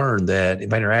did learn that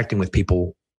by interacting with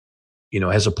people,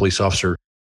 as a police officer,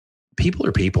 people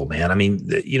are people, man.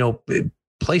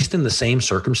 Placed in the same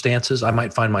circumstances, I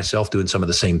might find myself doing some of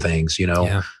the same things,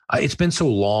 It's been so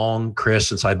long, Chris,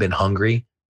 since I've been hungry.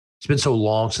 It's been so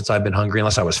long since I've been hungry,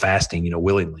 unless I was fasting,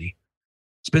 willingly.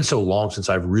 It's been so long since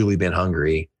I've really been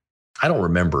hungry. I don't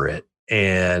remember it.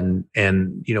 And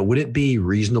would it be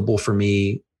reasonable for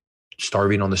me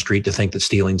starving on the street to think that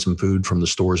stealing some food from the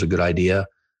store is a good idea?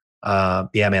 I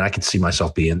can see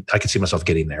myself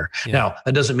getting there. Yeah. Now,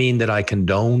 that doesn't mean that I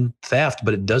condone theft,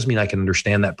 but it does mean I can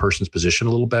understand that person's position a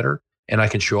little better, and I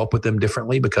can show up with them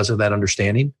differently because of that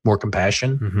understanding, more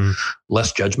compassion,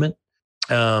 less judgment.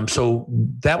 So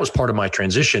that was part of my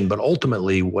transition. But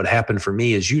ultimately what happened for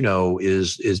me, as you know,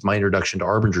 is my introduction to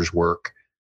Arbinger's work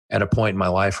at a point in my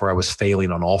life where I was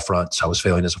failing on all fronts. I was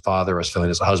failing as a father. I was failing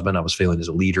as a husband. I was failing as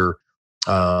a leader.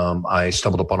 I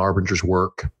stumbled upon Arbinger's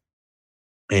work,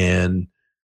 and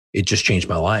it just changed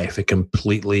my life. It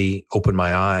completely opened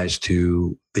my eyes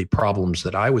to the problems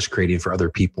that I was creating for other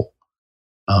people.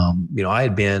 I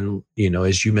had been,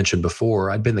 as you mentioned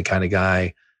before, I'd been the kind of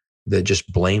guy that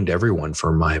just blamed everyone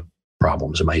for my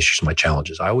problems and my issues and my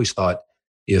challenges. I always thought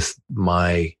if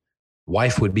my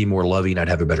wife would be more loving, I'd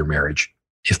have a better marriage.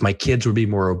 If my kids would be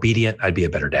more obedient, I'd be a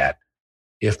better dad.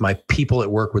 If my people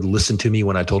at work would listen to me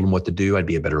when I told them what to do, I'd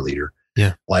be a better leader.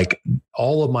 Yeah. Like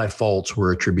all of my faults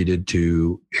were attributed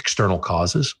to external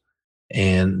causes.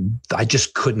 And I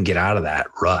just couldn't get out of that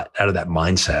rut, out of that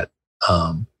mindset.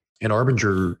 And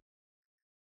Arbinger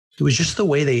It was just the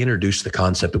way they introduced the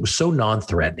concept. It was so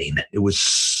non-threatening. It was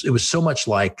so much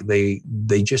like they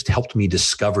just helped me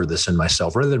discover this in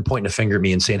myself rather than pointing a finger at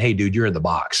me and saying, "Hey, dude, you're in the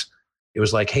box." It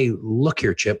was like, "Hey, look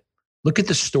here, Chip. Look at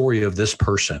the story of this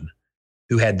person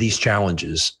who had these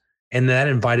challenges." And that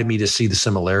invited me to see the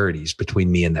similarities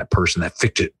between me and that person, that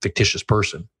fictitious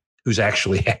person who's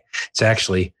it's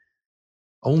actually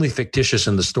only fictitious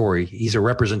in the story. He's a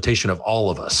representation of all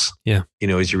of us. Yeah.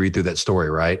 As you read through that story,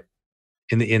 right?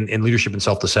 In Leadership and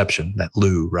Self-Deception, that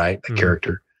Lou, right? That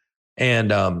character.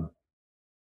 And so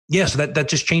that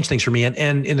just changed things for me.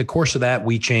 And in the course of that,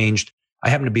 we changed. I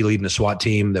happened to be leading a SWAT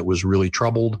team that was really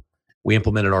troubled. We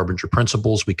implemented Arbinger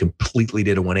principles. We completely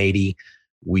did a 180.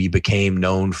 We became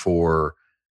known for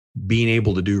being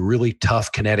able to do really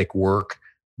tough kinetic work,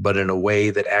 but in a way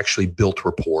that actually built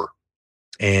rapport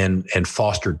and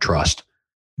fostered trust.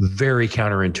 Very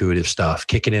counterintuitive stuff,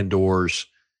 kicking in doors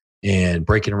and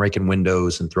breaking and raking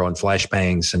windows and throwing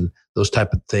flashbangs and those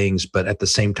type of things. But at the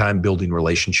same time, building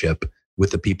relationship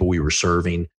with the people we were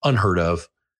serving, unheard of.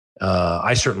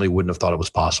 I certainly wouldn't have thought it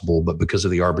was possible, but because of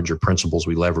the Arbinger principles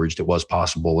we leveraged, it was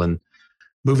possible. And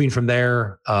moving from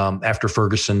there, after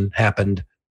Ferguson happened,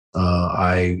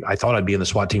 I thought I'd be in the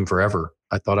SWAT team forever.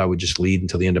 I thought I would just lead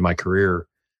until the end of my career.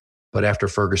 But after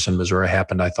Ferguson, Missouri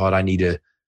happened, I thought I need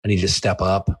to step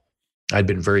up. I'd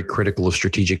been very critical of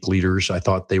strategic leaders. I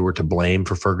thought they were to blame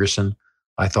for Ferguson.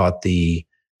 I thought the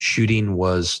shooting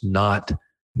was not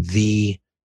the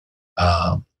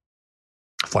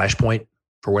flashpoint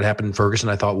for what happened in Ferguson.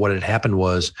 I thought what had happened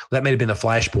was, that may have been the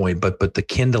flashpoint, but the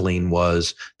kindling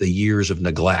was the years of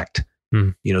neglect.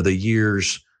 The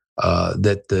years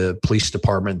that the police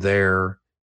department there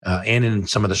and in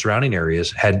some of the surrounding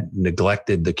areas had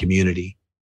neglected the community.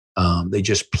 They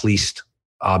just policed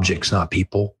objects, not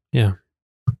people. Yeah.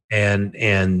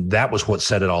 And that was what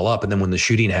set it all up. And then when the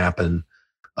shooting happened,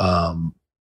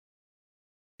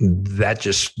 that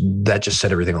just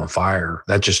set everything on fire.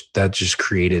 That just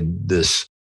created this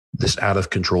out of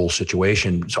control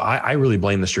situation. So I really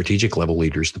blame the strategic level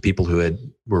leaders, the people who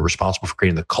were responsible for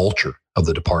creating the culture of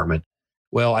the department.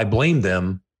 Well, I blamed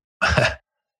them.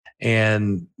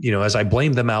 And, as I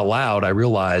blamed them out loud, I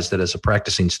realized that as a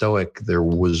practicing Stoic, there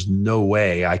was no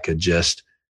way I could just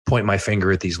point my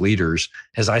finger at these leaders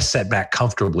as I sat back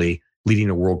comfortably leading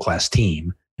a world-class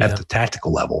team at the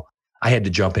tactical level. I had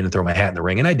to jump in and throw my hat in the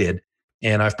ring, and I did.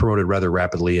 And I've promoted rather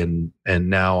rapidly, and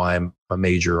now I'm a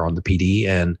major on the PD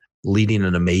and leading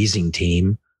an amazing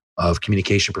team of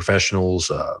communication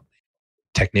professionals,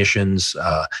 technicians,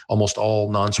 almost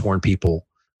all non-sworn people.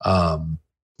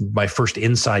 My first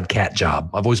inside cat job.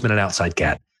 I've always been an outside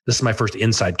cat. This is my first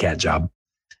inside cat job.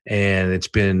 And it's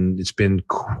been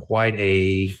quite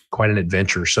an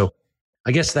adventure. So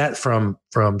I guess that from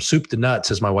soup to nuts,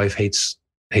 as my wife hates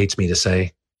me to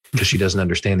say, because she doesn't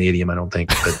understand the idiom, I don't think.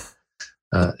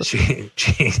 But she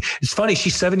it's funny.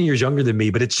 She's 7 years younger than me,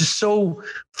 but it's just so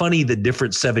funny the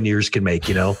difference 7 years can make.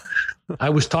 I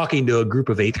was talking to a group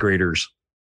of 8th graders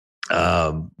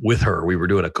with her. We were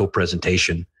doing a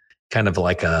co-presentation, kind of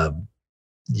like a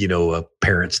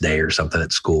parents' day or something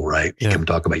at school, right? You come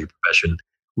talk about your profession.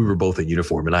 We were both in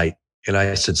uniform, and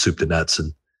I said soup to nuts,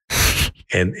 and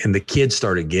the kids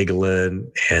started giggling,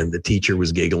 and the teacher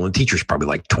was giggling. The teacher's probably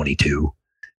like 22,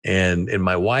 and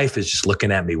my wife is just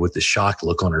looking at me with this shocked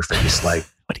look on her face, like,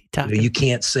 "What are you talking? You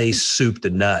can't say soup to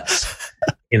nuts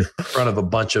in front of a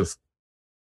bunch of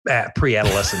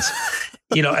pre-adolescents."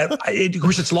 Of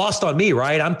course, it's lost on me,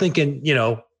 right? I'm thinking,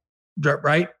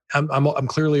 right? I'm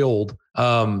clearly old.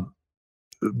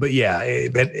 But yeah,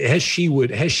 as she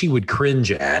would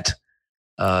cringe at,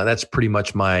 that's pretty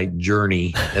much my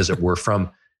journey, as it were, from,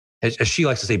 as she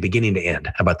likes to say, beginning to end.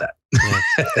 How about that?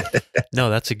 Yeah. No,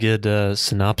 that's a good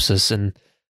synopsis. And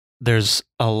there's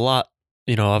a lot,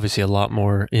 obviously a lot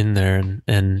more in there.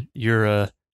 And you're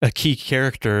a key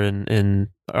character in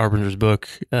Arbinger's book,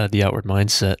 The Outward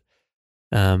Mindset.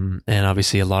 And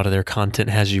obviously a lot of their content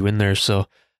has you in there. So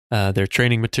their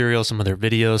training material, some of their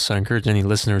videos. So I encourage any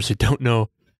listeners who don't know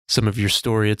some of your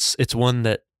story. It's one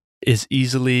that is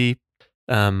easily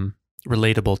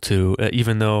relatable to,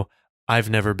 even though I've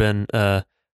never been a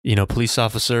police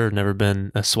officer, never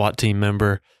been a SWAT team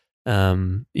member.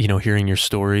 Hearing your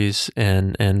stories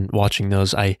and watching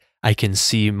those, I can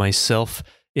see myself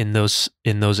in those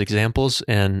examples,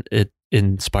 and it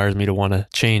inspires me to want to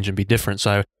change and be different.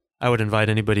 So I would invite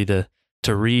anybody to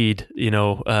read,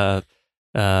 The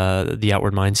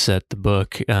Outward Mindset, the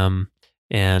book,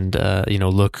 and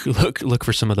look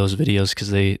for some of those videos, because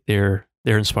they're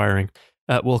inspiring.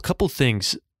 Well, a couple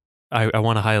things I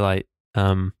want to highlight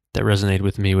that resonated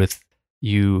with me, with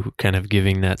you kind of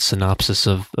giving that synopsis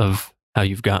of how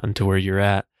you've gotten to where you're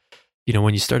at.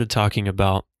 When you started talking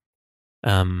about,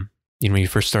 when you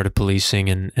first started policing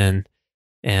and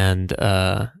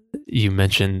you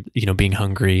mentioned, being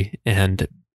hungry and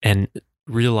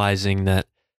realizing that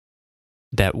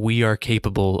we are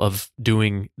capable of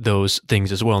doing those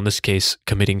things as well. In this case,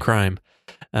 committing crime.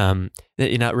 That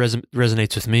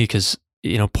resonates with me because,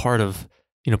 part of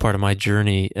my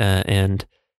journey, and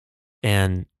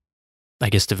I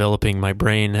guess developing my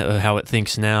brain, how it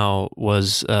thinks now,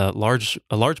 was a large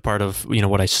part of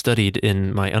what I studied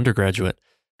in my undergraduate.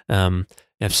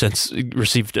 I've since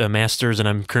received a master's, and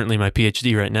I'm currently my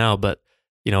PhD right now. But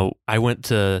I went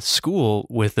to school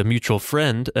with a mutual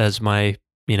friend as my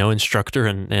instructor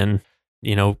and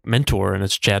mentor, and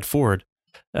it's Chad Ford.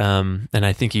 And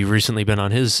I think you've recently been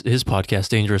on his podcast,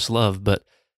 Dangerous Love. But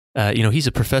he's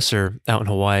a professor out in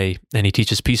Hawaii, and he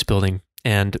teaches peace building.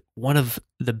 And one of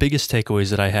the biggest takeaways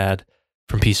that I had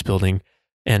from peace building,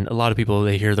 and a lot of people,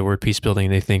 they hear the word peace building,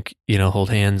 they think, hold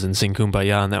hands and sing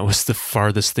Kumbaya, and that was the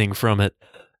farthest thing from it.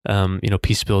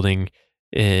 Peace building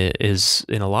is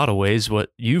in a lot of ways what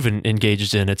you've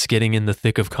engaged in. It's getting in the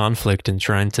thick of conflict and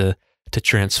trying to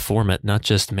transform it, not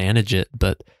just manage it,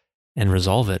 and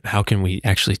resolve it. How can we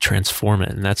actually transform it?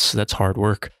 And that's hard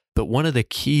work. But one of the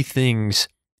key things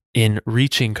in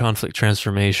reaching conflict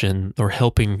transformation, or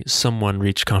helping someone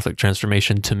reach conflict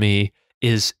transformation, to me,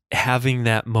 is having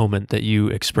that moment that you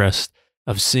expressed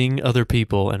of seeing other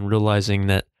people and realizing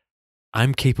that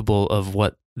I'm capable of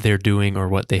what they're doing or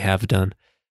what they have done.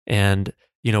 And,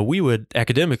 we would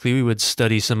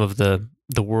study some of the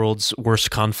world's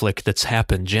worst conflict that's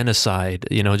happened, genocide,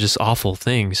 just awful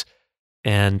things.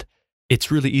 And it's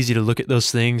really easy to look at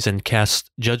those things and cast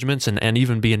judgments and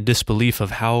even be in disbelief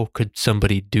of how could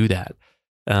somebody do that.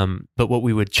 But what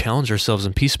we would challenge ourselves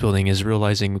in peace building is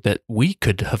realizing that we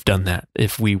could have done that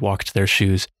if we walked their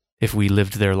shoes, if we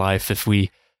lived their life, if we,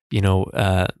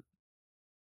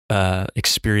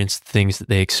 experienced things that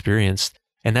they experienced.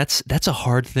 And that's a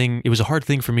hard thing. It was a hard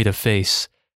thing for me to face,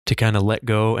 to kind of let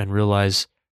go and realize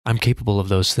I'm capable of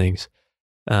those things.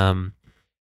 But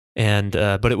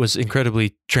it was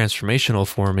incredibly transformational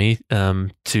for me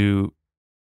to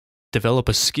develop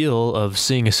a skill of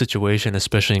seeing a situation,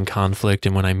 especially in conflict,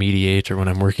 and when I mediate or when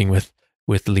I'm working with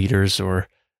leaders, or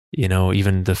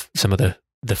even some of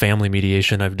the family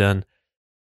mediation I've done,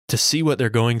 to see what they're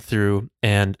going through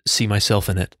and see myself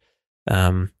in it.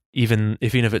 Even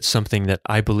if it's something that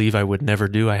I believe I would never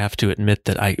do, I have to admit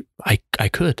that I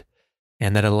could.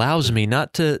 And that allows me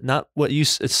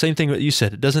it's the same thing what you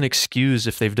said. It doesn't excuse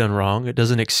if they've done wrong. It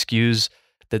doesn't excuse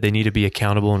that they need to be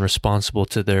accountable and responsible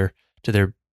to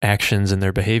their actions and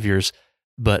their behaviors,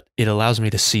 but it allows me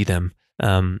to see them.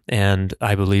 And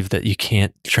I believe that you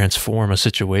can't transform a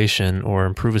situation or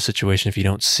improve a situation if you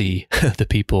don't see the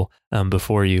people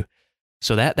before you.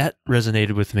 So that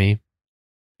resonated with me.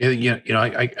 Yeah,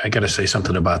 I got to say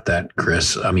something about that,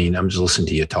 Chris. I mean, I'm just listening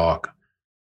to you talk.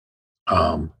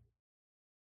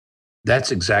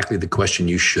 That's exactly the question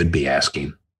you should be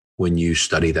asking when you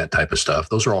study that type of stuff.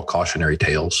 Those are all cautionary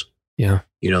tales. Yeah.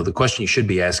 The question you should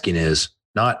be asking is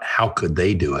not how could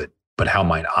they do it, but how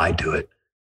might I do it?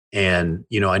 And,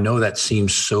 I know that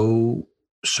seems so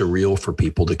surreal for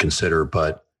people to consider,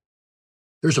 but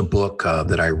there's a book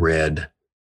that I read.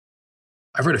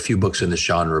 I've read a few books in this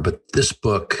genre, but this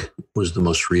book was the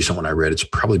most recent one I read. It's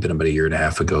probably been about a year and a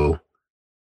half ago,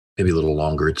 maybe a little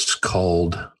longer. It's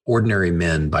called Ordinary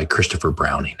Men by Christopher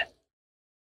Browning.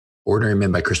 Ordinary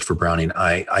Men by Christopher Browning.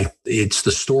 It's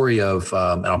the story of,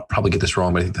 and I'll probably get this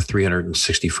wrong, but I think the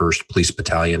 361st Police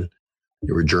Battalion.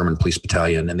 They were a German police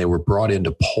battalion, and they were brought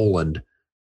into Poland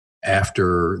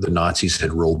after the Nazis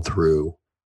had rolled through.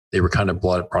 They were kind of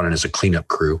brought in as a cleanup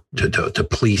crew to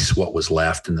police what was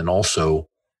left. And then also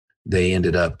they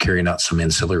ended up carrying out some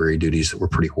ancillary duties that were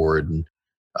pretty horrid. And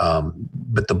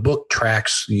but the book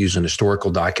tracks using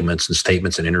historical documents and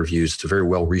statements and interviews. It's a very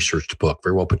well-researched book,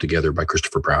 very well put together by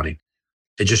Christopher Browning.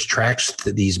 It just tracks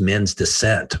these men's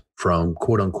descent from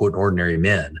quote unquote ordinary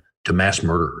men to mass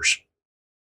murderers,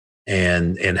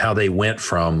 and how they went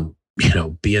from,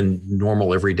 being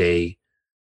normal everyday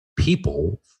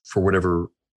people, for whatever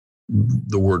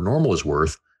the word normal is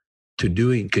worth, to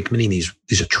committing these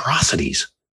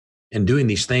atrocities and doing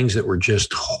these things that were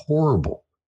just horrible,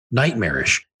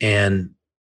 nightmarish. And,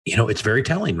 it's very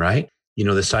telling, right?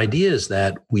 This idea is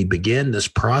that we begin this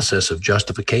process of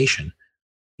justification.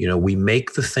 We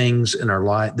make the things in our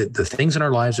life, the things in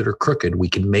our lives that are crooked, we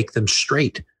can make them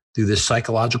straight through this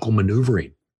psychological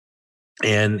maneuvering.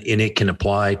 And it can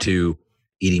apply to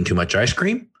eating too much ice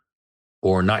cream,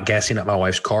 or not gassing up my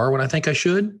wife's car when I think I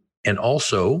should, and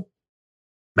also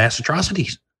mass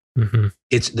atrocities. Mm-hmm.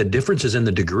 It's the difference is in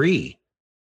the degree.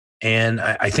 And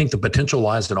I think the potential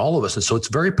lies in all of us. And so it's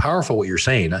very powerful what you're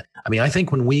saying. I mean, I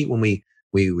think when we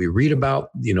read about,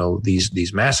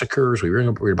 these massacres, we read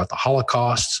about the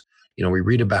Holocausts, we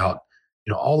read about,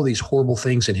 all of these horrible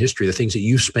things in history, the things that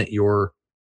you've spent your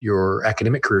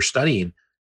academic career studying,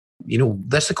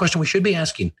 that's the question we should be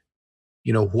asking.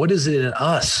 What is it in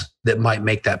us that might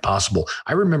make that possible?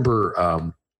 I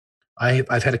remember,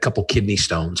 I've had a couple kidney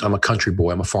stones. I'm a country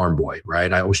boy. I'm a farm boy,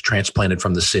 right? I was transplanted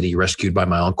from the city, rescued by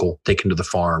my uncle, taken to the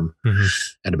farm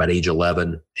at about age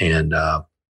 11. And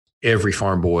every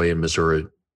farm boy in Missouri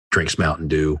drinks Mountain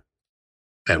Dew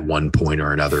at one point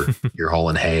or another. You're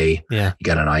hauling hay. Yeah. You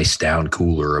got an ice down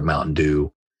cooler of Mountain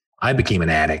Dew. I became an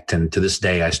addict. And to this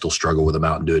day, I still struggle with a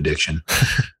Mountain Dew addiction.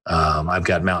 I've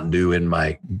got Mountain Dew in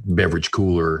my beverage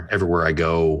cooler everywhere I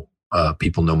go.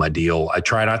 People know my deal. I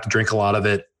try not to drink a lot of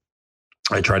it.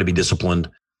 I try to be disciplined,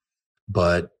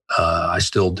 but I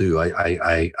still do.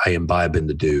 I imbibe in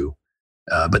the dew.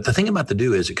 But the thing about the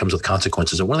dew is it comes with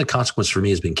consequences. And one of the consequences for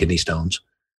me has been kidney stones.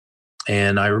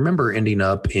 And I remember ending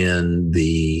up in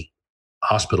the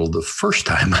hospital the first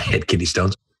time I had kidney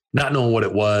stones, not knowing what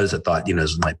it was. I thought,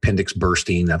 this is my appendix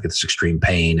bursting. I've got this extreme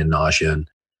pain and nausea. And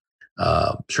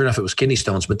sure enough, it was kidney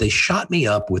stones, but they shot me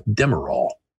up with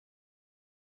Demerol.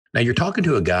 Now you're talking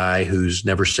to a guy who's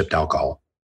never sipped alcohol.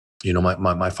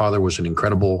 My father was an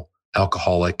incredible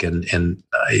alcoholic, and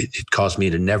it caused me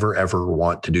to never, ever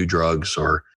want to do drugs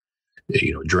or,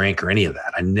 drink or any of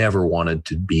that. I never wanted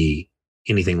to be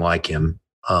anything like him.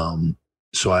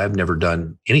 So I've never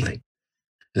done anything.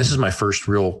 And this is my first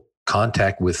real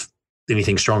contact with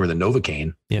anything stronger than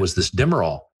Novocaine was this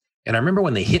Demerol. And I remember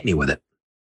when they hit me with it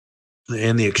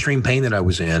and the extreme pain that I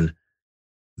was in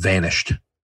vanished.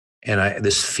 And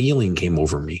this feeling came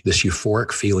over me, this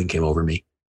euphoric feeling came over me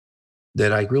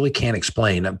that I really can't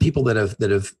explain. People that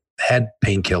have had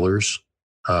painkillers,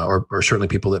 or certainly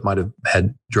people that might have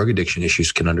had drug addiction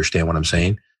issues can understand what I'm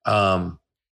saying.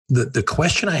 The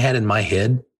question I had in my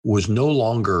head was no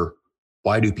longer,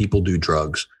 why do people do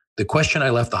drugs? The question I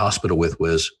left the hospital with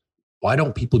was, why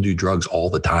don't people do drugs all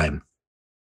the time?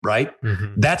 Right?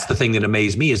 Mm-hmm. That's the thing that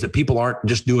amazed me, is that people aren't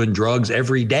just doing drugs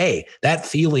every day. That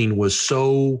feeling was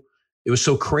so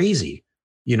crazy,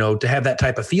 to have that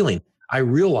type of feeling. I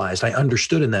realized, I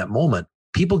understood in that moment,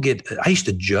 I used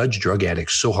to judge drug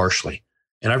addicts so harshly.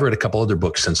 And I've read a couple other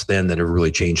books since then that have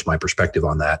really changed my perspective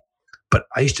on that. But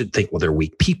I used to think, well, they're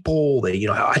weak people.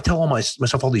 I tell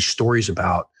myself all these stories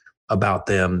about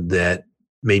them that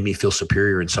made me feel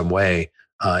superior in some way.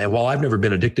 And while I've never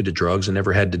been addicted to drugs and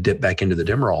never had to dip back into the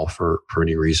Demerol for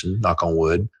any reason, knock on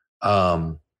wood,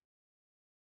 I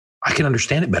can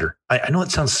understand it better. I know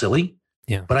it sounds silly,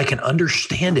 but I can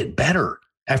understand it better.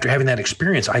 After having that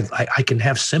experience, I can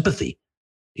have sympathy.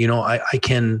 I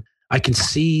can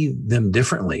see them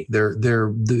differently.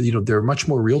 They're much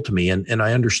more real to me, and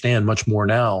I understand much more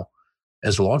now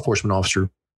as a law enforcement officer.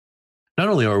 Not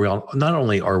only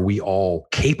are we all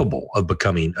capable of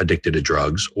becoming addicted to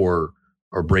drugs or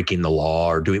breaking the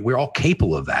law we're all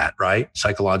capable of that, right?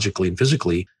 Psychologically and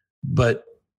physically, but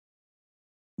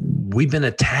we've been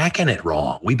attacking it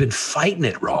wrong. We've been fighting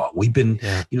it wrong. We've been,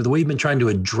 the way we've been trying to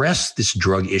address this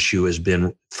drug issue has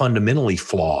been fundamentally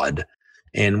flawed.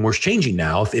 And we're changing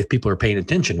now. If people are paying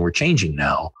attention, we're changing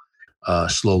now,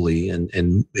 slowly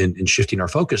and shifting our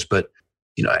focus. But,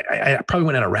 I probably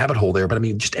went down a rabbit hole there, but I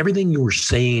mean, just everything you were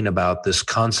saying about this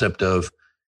concept of,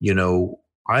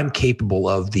 I'm capable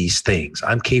of these things.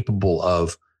 I'm capable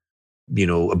of,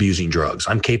 abusing drugs.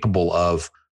 I'm capable of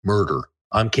murder.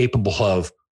 I'm capable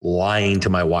of lying to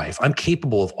my wife. I'm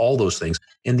capable of all those things.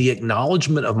 And the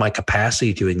acknowledgement of my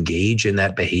capacity to engage in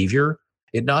that behavior,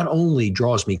 it not only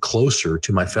draws me closer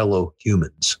to my fellow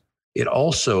humans, it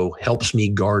also helps me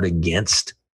guard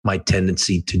against my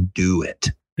tendency to do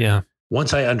it. Yeah.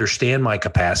 Once I understand my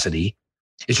capacity,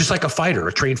 it's just like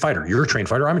a trained fighter. You're a trained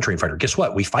fighter. I'm a trained fighter. Guess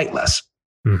what? We fight less.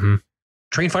 Mm-hmm.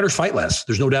 Trained fighters fight less.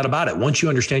 There's no doubt about it. Once you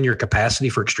understand your capacity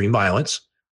for extreme violence,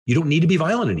 you don't need to be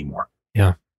violent anymore.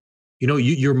 Yeah.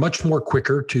 You're much more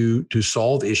quicker to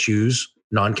solve issues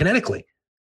non-kinetically.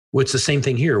 Well, it's the same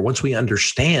thing here. Once we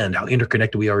understand how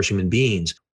interconnected we are as human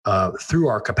beings, through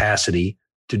our capacity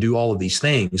to do all of these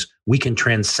things, we can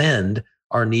transcend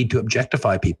our need to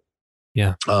objectify people.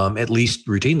 Yeah. At least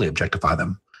routinely objectify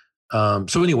them.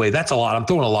 So anyway, that's a lot. I'm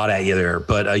throwing a lot at you there,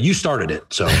 but you started it.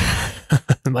 So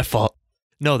my fault.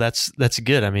 No, that's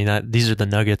good. I mean, these are the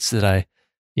nuggets that I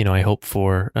hope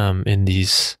for in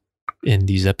these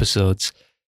episodes.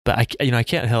 But I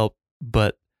can't help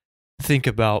but think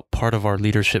about part of our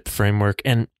leadership framework.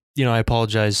 And, I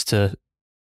apologize to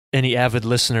any avid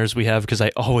listeners we have, because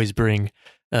I always bring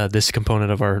this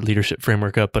component of our leadership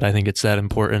framework up, but I think it's that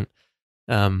important.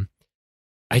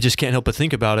 I just can't help but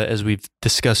think about it as we've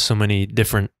discussed so many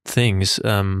different things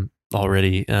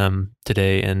already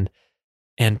today,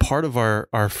 and part of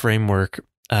our framework,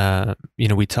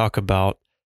 we talk about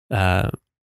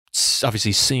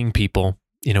obviously seeing people.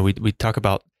 We talk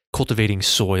about cultivating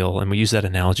soil, and we use that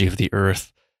analogy of the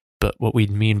earth. But what we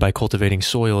mean by cultivating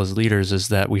soil as leaders is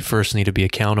that we first need to be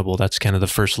accountable. That's kind of the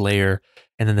first layer.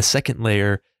 And then the second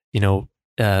layer,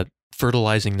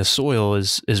 fertilizing the soil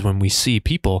is when we see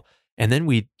people. And then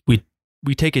we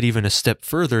take it even a step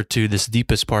further to this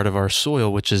deepest part of our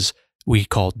soil, which is we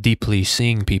call deeply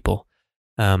seeing people.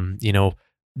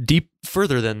 Deep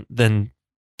further than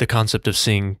the concept of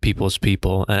seeing people as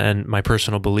people. And my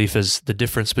personal belief is the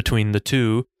difference between the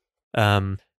two,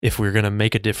 if we're going to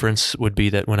make a difference, would be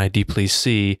that when I deeply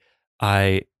see,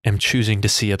 I am choosing to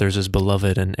see others as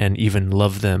beloved and even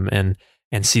love them and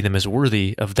see them as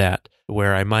worthy of that,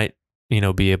 where I might,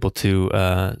 be able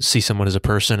to see someone as a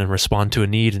person and respond to a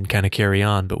need and kind of carry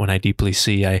on. But when I deeply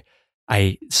see,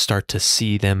 I start to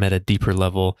see them at a deeper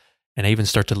level, and I even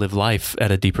start to live life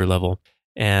at a deeper level.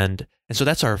 And so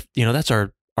that's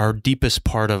our deepest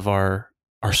part of our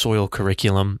soil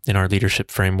curriculum in our leadership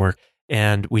framework.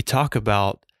 And we talk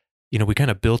about, we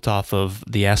kind of built off of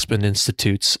the Aspen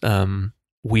Institute's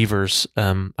Weaver's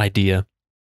idea,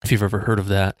 if you've ever heard of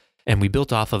that. And we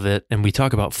built off of it, and we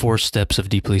talk about 4 steps of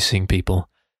deeply seeing people.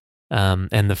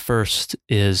 And the first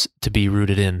is to be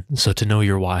rooted in. So to know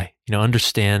your why,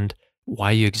 understand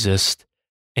why you exist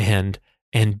and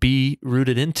be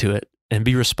rooted into it and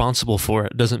be responsible for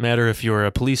it. It doesn't matter if you're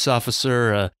a police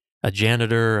officer, a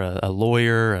janitor, a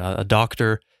lawyer, a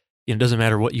doctor. It doesn't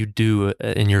matter what you do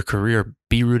in your career.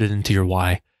 Be rooted into your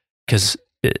why, because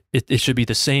it should be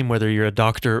the same whether you're a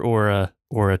doctor or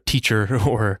a teacher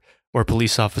or a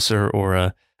police officer or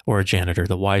a janitor.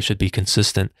 The why should be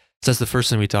consistent. So that's the first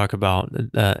thing we talk about.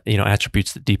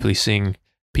 Attributes that deeply seeing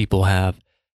people have,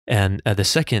 and the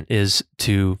second is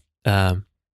to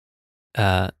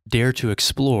dare to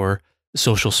explore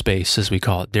social space, as we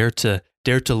call it. Dare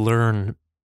to learn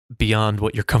beyond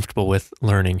what you're comfortable with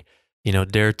learning.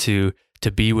 Dare to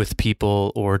be with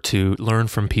people or to learn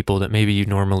from people that maybe you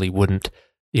normally wouldn't,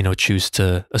 choose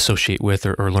to associate with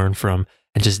or learn from,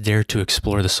 and just dare to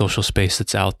explore the social space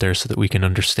that's out there so that we can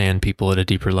understand people at a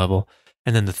deeper level.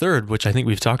 And then the third, which I think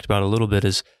we've talked about a little bit,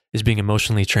 is being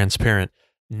emotionally transparent.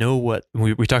 Know what,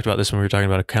 we talked about this when we were talking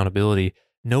about accountability.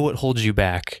 Know what holds you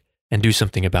back and do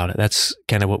something about it. That's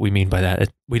kind of what we mean by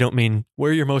that. We don't mean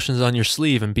wear your emotions on your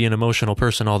sleeve and be an emotional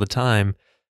person all the time.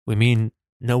 We mean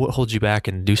know what holds you back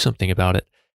and do something about it.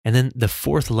 And then the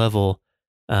fourth level,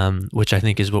 which I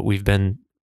think is what we've been,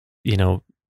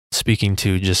 speaking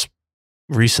to just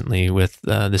recently with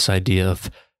this idea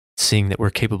of seeing that we're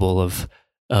capable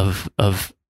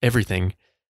of everything,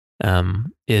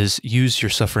 is use your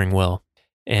suffering well.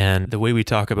 And the way we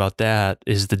talk about that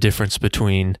is the difference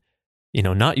between,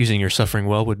 not using your suffering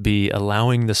well would be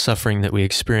allowing the suffering that we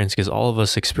experience, because all of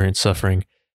us experience suffering.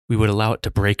 We would allow it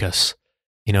to break us,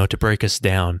 to break us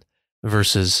down,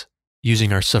 versus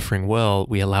using our suffering well,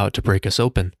 we allow it to break us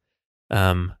open.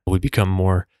 We become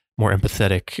more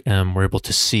empathetic. We're able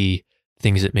to see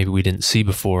things that maybe we didn't see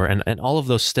before. And all of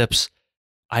those steps,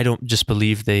 I don't just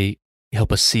believe they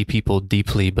help us see people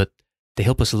deeply, but they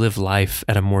help us live life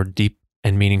at a more deep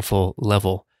and meaningful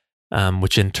level,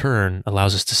 which in turn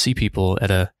allows us to see people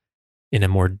in a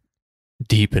more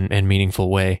deep and meaningful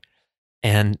way.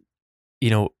 And,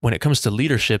 when it comes to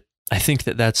leadership, I think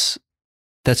that's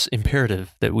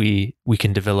imperative that we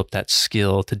can develop that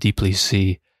skill to deeply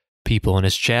see people. And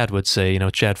as Chad would say,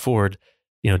 Chad Ford,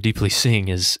 deeply seeing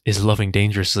is loving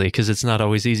dangerously, because it's not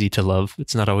always easy to love.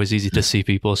 It's not always easy to see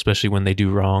people, especially when they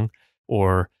do wrong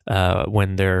or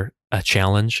when they're a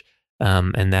challenge.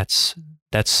 And that's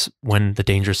when the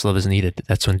dangerous love is needed.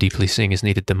 That's when deeply seeing is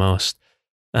needed the most.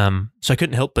 So I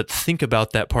couldn't help but think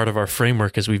about that part of our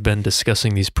framework as we've been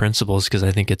discussing these principles, because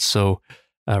I think it's so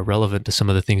relevant to some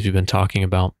of the things we've been talking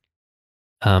about.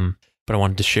 But I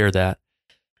wanted to share that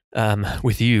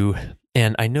with you.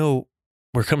 And I know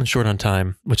we're coming short on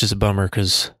time, which is a bummer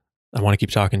because I want to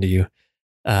keep talking to you.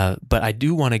 But I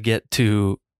do want to get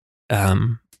to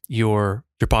your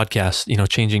podcast,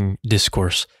 Changing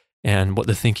Discourse, and what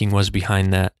the thinking was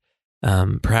behind that.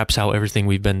 Perhaps how everything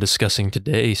we've been discussing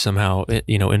today somehow,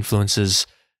 influences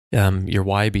your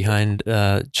why behind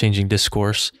Changing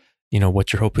Discourse,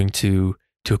 what you're hoping to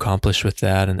accomplish with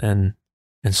that, and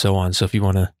so on. So if you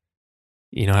want to,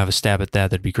 have a stab at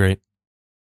that, that'd be great.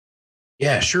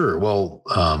 Yeah, sure. Well,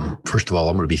 first of all,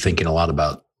 I'm going to be thinking a lot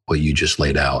about what you just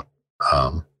laid out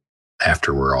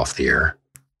after we're off the air.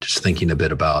 just thinking a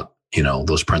bit about,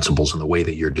 those principles and the way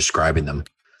that you're describing them.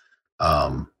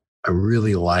 I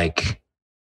really like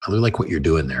what you're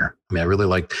doing there. I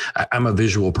mean, I'm a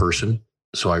visual person,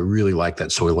 so I really like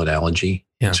that soil analogy.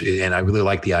 Yeah. And I really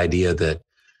like the idea that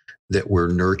we're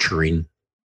nurturing,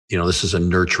 this is a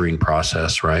nurturing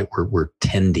process, right? We're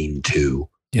tending to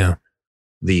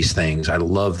these things. I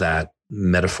love that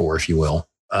metaphor, if you will.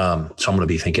 So I'm going to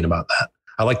be thinking about that.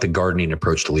 I like the gardening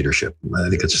approach to leadership. I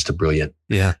think it's just a brilliant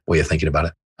way of thinking about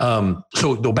it.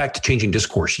 So go back to changing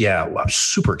discourse. Yeah, I'm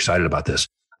super excited about this.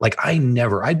 Like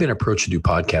I'd been approached to do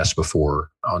podcasts before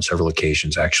on several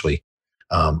occasions, actually.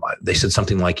 They said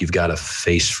something like, you've got a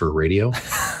face for radio.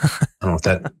 I don't know if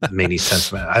that made any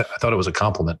sense. I thought it was a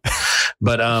compliment,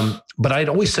 but I'd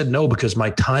always said no because my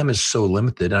time is so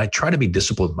limited and I try to be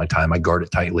disciplined with my time. I guard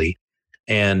it tightly.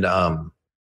 And,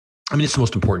 it's the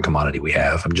most important commodity we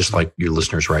have. I'm just like your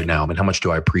listeners right now. I mean, how much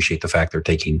do I appreciate the fact they're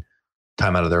taking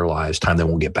time out of their lives, time they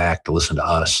won't get back to listen to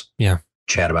us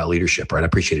chat about leadership, right? I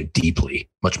appreciate it deeply,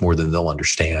 much more than they'll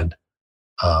understand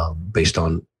based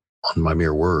on my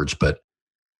mere words. But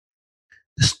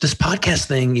this podcast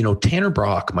thing, Tanner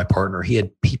Brock, my partner, he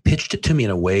pitched it to me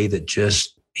in a way that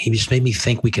he just made me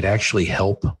think we could actually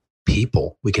help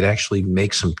people. We could actually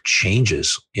make some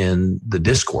changes in the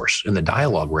discourse, in the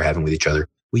dialogue we're having with each other.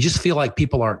 We just feel like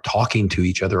people aren't talking to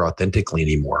each other authentically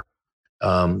anymore.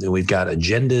 And we've got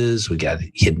agendas, we've got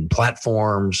hidden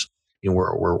platforms.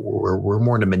 We're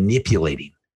more into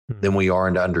manipulating than we are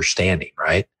into understanding,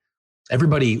 right?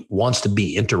 Everybody wants to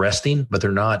be interesting, but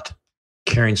they're not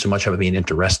caring so much about being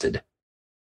interested.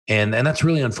 And that's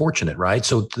really unfortunate, right?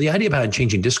 So the idea about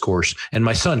changing discourse, and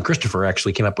my son, Christopher,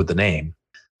 actually came up with the name.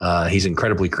 He's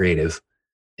incredibly creative.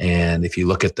 And if you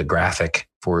look at the graphic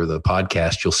for the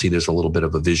podcast, you'll see there's a little bit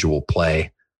of a visual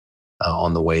play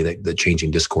on the way that changing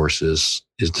discourse is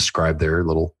described there. A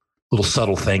little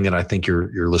subtle thing that I think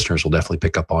your listeners will definitely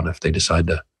pick up on if they decide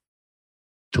to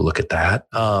look at that.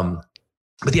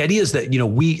 But the idea is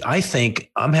that, I think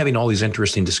I'm having all these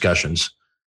interesting discussions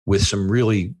with some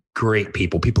really great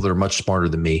people that are much smarter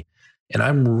than me. And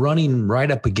I'm running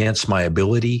right up against my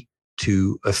ability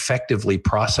to effectively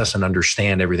process and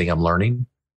understand everything I'm learning.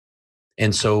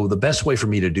 And so the best way for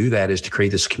me to do that is to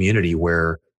create this community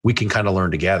where we can kind of learn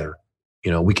together.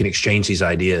 We can exchange these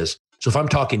ideas. So if I'm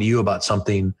talking to you about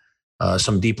something,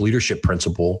 some deep leadership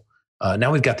principle,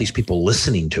 now we've got these people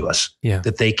listening to us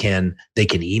that they can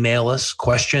email us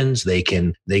questions. They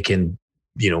can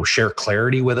share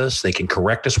clarity with us. They can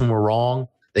correct us when we're wrong.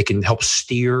 They can help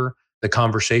steer the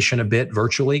conversation a bit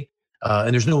virtually.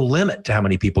 And there's no limit to how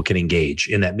many people can engage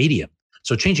in that medium.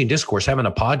 So changing discourse, having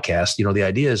a podcast, the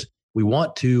idea is we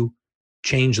want to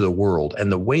change the world.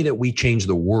 And the way that we change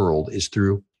the world is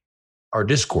through our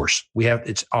discourse.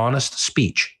 It's honest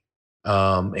speech.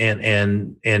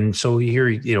 And so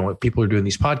here, people are doing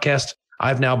these podcasts.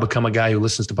 I've now become a guy who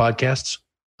listens to podcasts.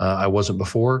 I wasn't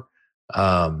before.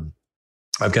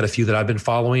 I've got a few that I've been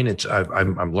following.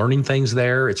 I'm learning things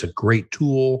there. It's a great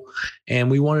tool,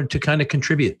 and we wanted to kind of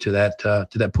contribute to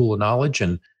that pool of knowledge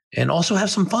and also have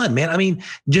some fun, man. I mean,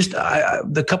 just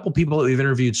the couple people that we've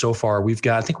interviewed so far,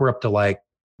 I think we're up to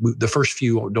the first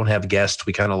few don't have guests.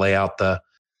 We kind of lay out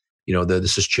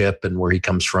this is Chip and where he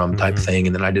comes from type thing.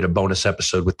 And then I did a bonus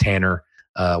episode with Tanner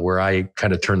where I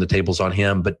kind of turned the tables on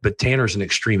him. But Tanner's an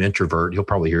extreme introvert. He'll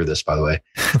probably hear this, by the way.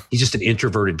 He's just an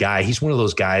introverted guy. He's one of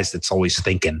those guys that's always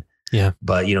thinking. Yeah.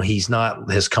 But, he's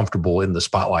not as comfortable in the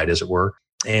spotlight, as it were.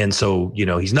 And so,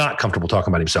 he's not comfortable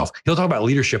talking about himself. He'll talk about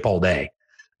leadership all day,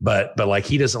 but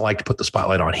he doesn't like to put the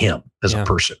spotlight on him as a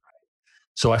person.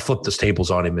 So I flipped the tables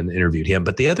on him and interviewed him.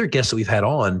 But the other guests that we've had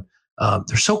on,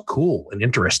 they're so cool and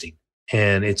interesting.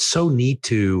 And it's so neat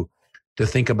to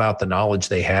think about the knowledge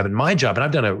they have. And my job, and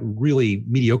I've done a really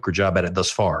mediocre job at it thus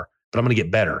far, but I'm going to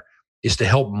get better, is to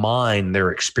help mine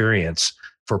their experience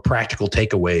for practical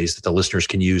takeaways that the listeners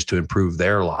can use to improve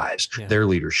their lives, their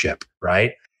leadership,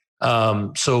 right?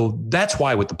 So that's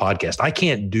why with the podcast, I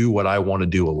can't do what I want to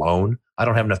do alone. I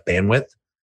don't have enough bandwidth,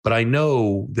 but I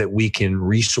know that we can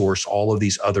resource all of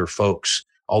these other folks,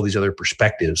 all these other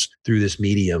perspectives through this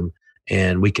medium,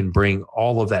 and we can bring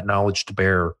all of that knowledge to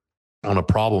bear on a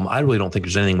problem. I really don't think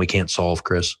there's anything we can't solve,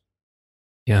 Chris.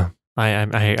 Yeah, I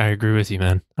agree with you,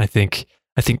 man. I think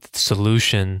the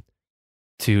solution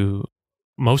to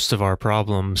most of our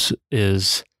problems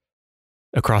is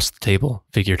across the table,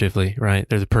 figuratively, right?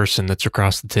 They're the person that's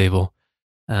across the table.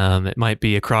 It might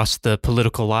be across the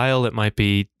political aisle. It might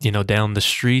be, down the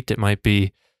street. It might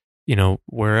be,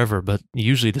 wherever, but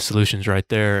usually the solution's right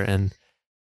there.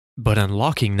 But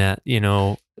unlocking that,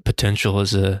 potential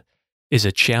is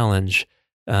a challenge.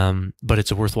 but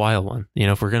it's a worthwhile one.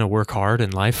 If we're going to work hard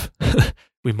in life,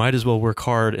 we might as well work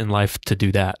hard in life to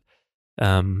do that.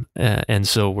 And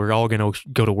so we're all going to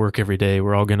go to work every day.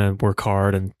 We're all going to work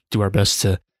hard and do our best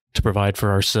to provide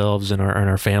for ourselves and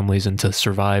our families and to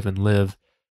survive and live.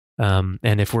 And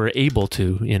if we're able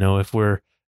to, if we're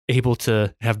able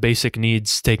to have basic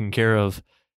needs taken care of,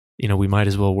 we might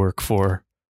as well work for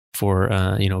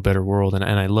a better world. And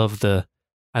I love the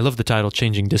title,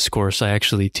 Changing Discourse. I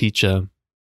actually teach a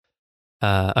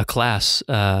class,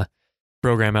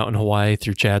 program out in Hawaii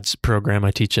through Chad's program. I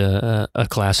teach a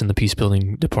class in the peace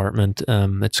building department.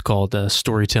 It's called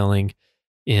Storytelling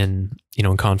in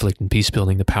conflict and peace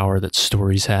building, the power that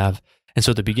stories have. And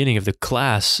so at the beginning of the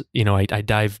class, I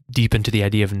dive deep into the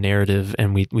idea of narrative,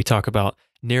 and we talk about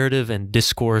narrative and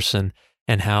discourse and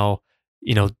how,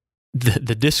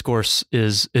 the discourse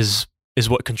is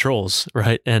what controls,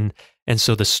 right? And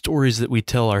so the stories that we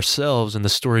tell ourselves and the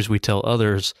stories we tell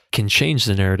others can change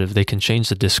the narrative. They can change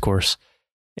the discourse.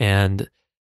 And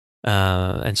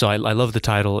so I love the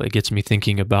title. It gets me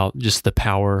thinking about just the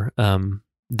power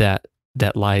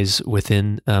that lies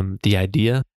within the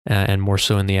idea, and more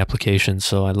so in the application.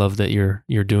 So I love that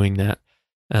you're doing that.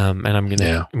 And I'm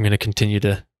gonna continue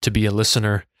to be a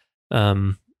listener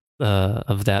of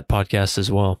that podcast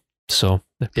as well. So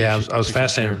yeah, I was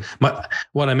fascinated.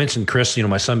 When I mentioned Chris,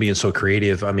 my son being so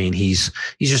creative. I mean,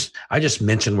 I just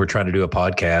mentioned we're trying to do a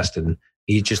podcast, and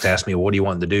he just asked me, what do you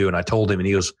want to do? And I told him, and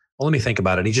he goes, well, let me think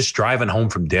about it. And he's just driving home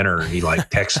from dinner, and he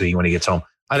texts me when he gets home.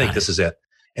 I think this is it.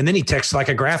 And then he texts like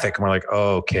a graphic, and we're like,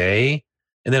 okay.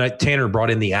 And then Tanner brought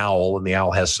in the owl, and the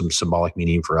owl has some symbolic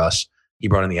meaning for us. He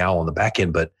brought in the owl on the back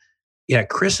end, but yeah,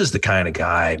 Chris is the kind of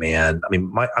guy, man. I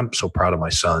mean, I'm so proud of my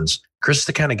sons. Chris is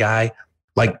the kind of guy,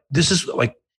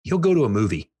 he'll go to a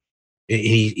movie.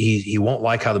 He won't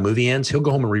like how the movie ends. He'll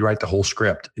go home and rewrite the whole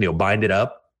script, and he'll bind it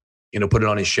up, and he'll put it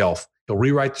on his shelf. He'll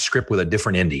rewrite the script with a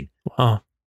different ending. Wow.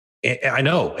 I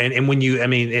know. And when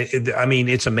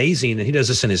it's amazing. And he does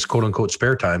this in his quote unquote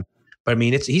spare time. But I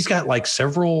mean, he's got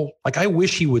several, I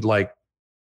wish he would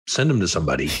send them to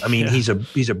somebody. I mean, yeah.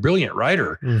 He's a brilliant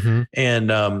writer. Mm-hmm.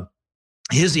 And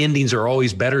his endings are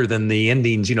always better than the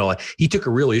endings. He took a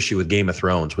real issue with Game of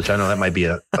Thrones, which I know that might be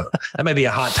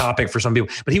a hot topic for some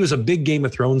people, but he was a big Game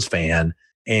of Thrones fan.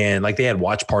 And they had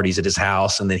watch parties at his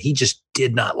house. And then he just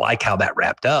did not like how that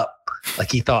wrapped up.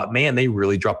 He thought, man, they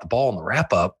really dropped the ball in the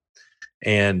wrap up.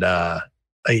 And, I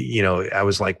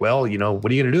was like, well, what are you going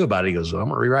to do about it? He goes, well, I'm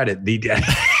going to rewrite it. He did.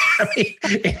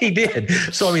 He did.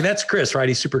 So, that's Chris, right?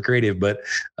 He's super creative, but,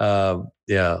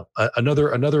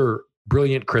 another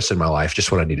brilliant Chris in my life,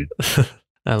 just what I needed.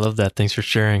 I love that. Thanks for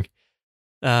sharing.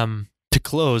 To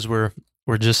close, we're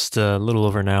just a little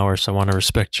over an hour, so I want to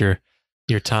respect your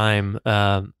time.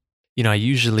 I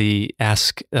usually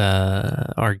ask,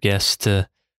 our guests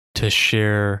to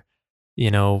share,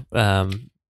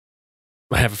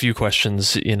 I have a few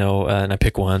questions, and I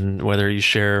pick one, whether you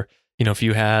share, if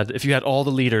you had all the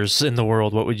leaders in the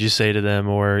world, what would you say to them?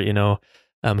 Or,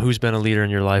 who's been a leader in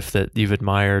your life that you've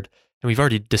admired? And we've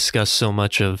already discussed so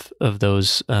much of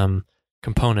those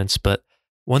components, but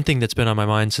one thing that's been on my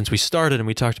mind since we started, and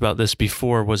we talked about this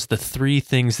before, was the 3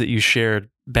 things that you shared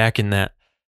back in that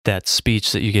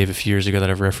speech that you gave a few years ago that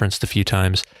I've referenced a few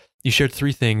times. You shared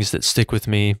 3 things that stick with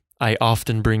me. I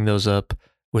often bring those up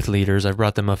with leaders. I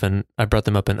brought them up in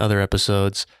other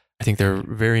episodes. I think they're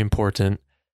very important.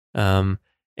 And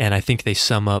I think they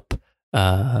sum up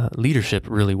leadership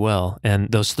really well.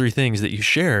 And those 3 things that you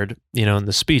shared, in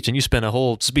the speech, and you spent a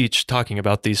whole speech talking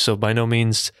about these. So by no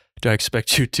means do I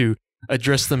expect you to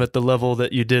address them at the level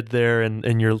that you did there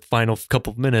in your final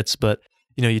couple of minutes. But,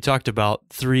 you talked about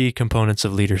 3 components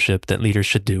of leadership that leaders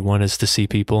should do. One is to see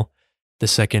people. The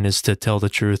second is to tell the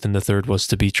truth. And the third was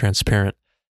to be transparent.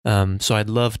 So I'd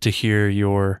love to hear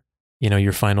your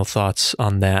final thoughts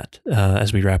on that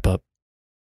as we wrap up.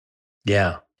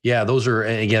 Yeah. Yeah. Those are,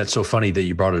 and again, it's so funny that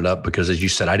you brought it up because as you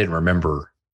said, I didn't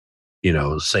remember,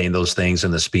 saying those things in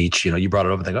the speech. You brought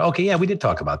it up and think, okay, yeah, we did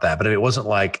talk about that. But it wasn't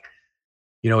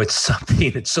it's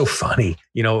something that's so funny,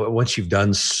 once you've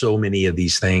done so many of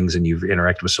these things and you've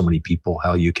interacted with so many people,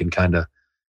 how you can kind of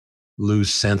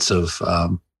lose sense of,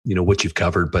 what you've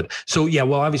covered. But so, yeah,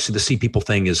 well, obviously the see people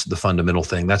thing is the fundamental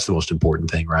thing. That's the most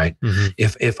important thing, right? Mm-hmm.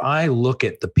 If I look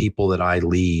at the people that I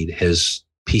lead as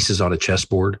pieces on a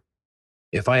chessboard,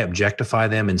 if I objectify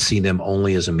them and see them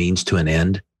only as a means to an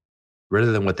end,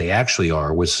 rather than what they actually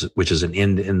are, which is an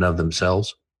end in and of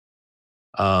themselves.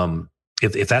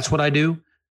 If that's what I do,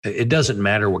 it doesn't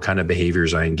matter what kind of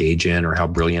behaviors I engage in or how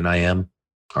brilliant I am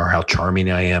or how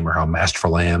charming I am or how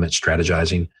masterful I am at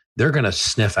strategizing. They're going to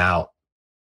sniff out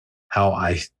how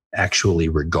I actually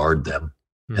regard them.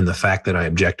 And the fact that I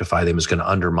objectify them is going to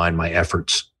undermine my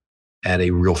efforts at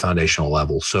a real foundational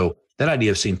level. So that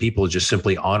idea of seeing people is just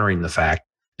simply honoring the fact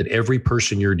that every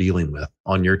person you're dealing with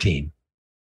on your team,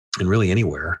 and really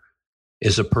anywhere,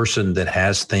 is a person that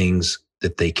has things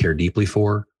that they care deeply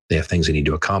for. They have things they need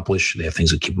to accomplish. They have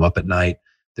things that keep them up at night.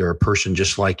 They're a person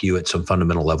just like you at some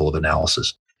fundamental level of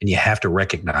analysis. And you have to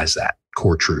recognize that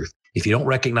core truth. If you don't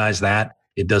recognize that,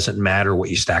 it doesn't matter what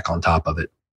you stack on top of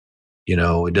it.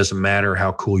 It doesn't matter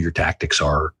how cool your tactics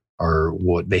are or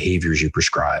what behaviors you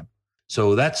prescribe.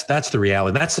 So that's the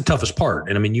reality. That's the toughest part.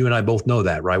 And I mean, you and I both know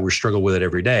that, right? We struggle with it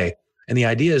every day. And the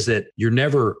idea is that you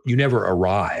never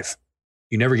arrive.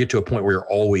 You never get to a point where you're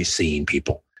always seeing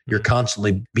people. You're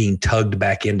constantly being tugged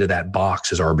back into that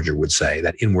box, as Arbinger would say,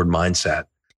 that inward mindset.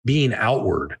 Being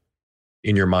outward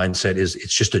in your mindset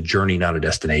it's just a journey, not a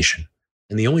destination.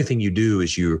 And the only thing you do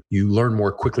is you learn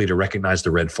more quickly to recognize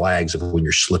the red flags of when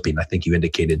you're slipping. I think you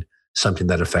indicated something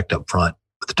to that effect up front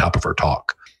at the top of our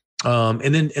talk.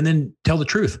 And then tell the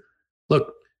truth.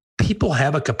 Look, people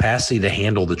have a capacity to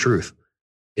handle the truth.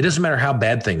 It doesn't matter how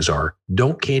bad things are.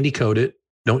 Don't candy coat it.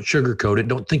 Don't sugarcoat it.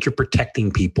 Don't think you're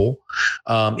protecting people.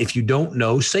 If you don't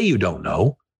know, say you don't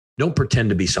know. Don't pretend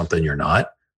to be something you're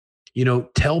not.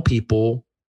 Tell people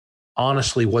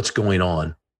honestly what's going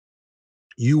on.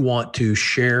 You want to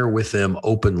share with them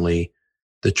openly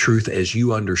the truth as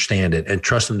you understand it and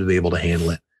trust them to be able to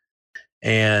handle it.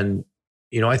 And,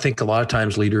 I think a lot of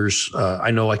times leaders,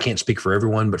 I know I can't speak for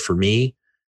everyone, but for me,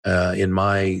 in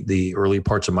the early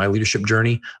parts of my leadership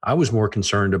journey, I was more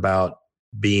concerned about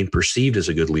being perceived as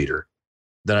a good leader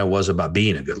than I was about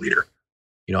being a good leader.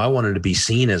 I wanted to be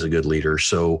seen as a good leader.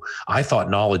 So I thought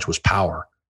knowledge was power.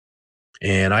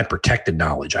 And I protected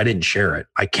knowledge. I didn't share it.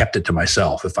 I kept it to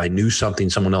myself. If I knew something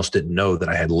someone else didn't know, that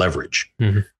I had leverage.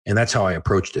 Mm-hmm. And that's how I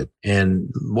approached it.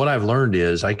 And what I've learned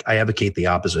is I advocate the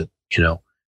opposite.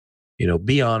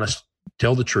 Be honest,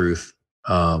 tell the truth.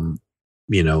 Walk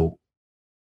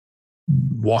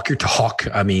your talk.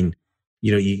 I mean,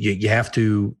 you have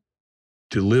to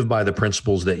live by the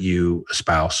principles that you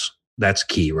espouse. That's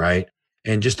key, right?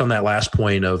 And just on that last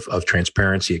point of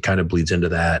transparency, it kind of bleeds into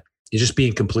that. You're just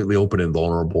being completely open and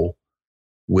vulnerable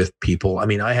with people. I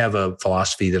mean, I have a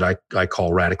philosophy that I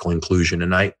call radical inclusion.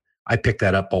 And I picked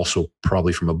that up also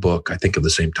probably from a book, I think of the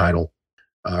same title,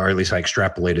 or at least I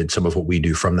extrapolated some of what we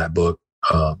do from that book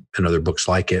and other books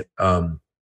like it.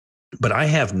 But I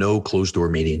have no closed door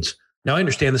meetings. Now, I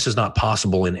understand this is not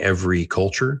possible in every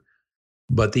culture,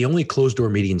 but the only closed door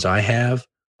meetings I have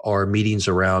are meetings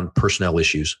around personnel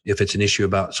issues. If it's an issue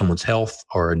about someone's health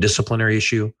or a disciplinary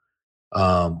issue,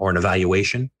 or an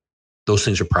evaluation, those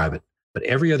things are private. But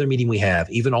every other meeting we have,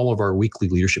 even all of our weekly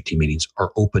leadership team meetings,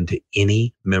 are open to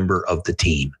any member of the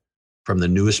team, from the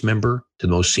newest member to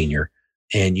the most senior.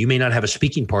 And you may not have a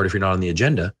speaking part if you're not on the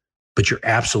agenda, but you're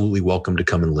absolutely welcome to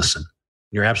come and listen.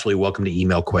 You're absolutely welcome to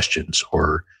email questions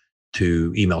or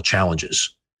to email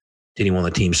challenges to anyone on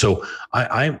the team. So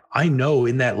I know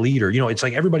in that leader, it's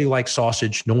like everybody likes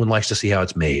sausage. No one likes to see how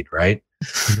it's made, right?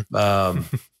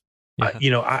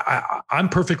 Yeah. I'm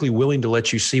perfectly willing to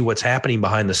let you see what's happening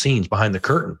behind the scenes, behind the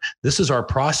curtain. This is our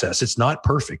process. It's not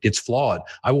perfect. It's flawed.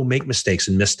 I will make mistakes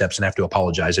and missteps and have to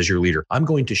apologize as your leader. I'm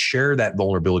going to share that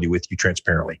vulnerability with you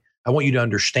transparently. I want you to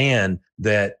understand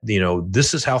that,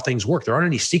 this is how things work. There aren't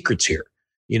any secrets here.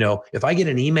 If I get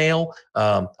an email,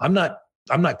 I'm not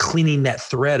cleaning that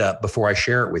thread up before I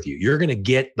share it with you. You're going to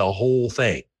get the whole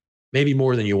thing, maybe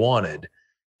more than you wanted.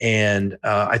 And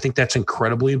I think that's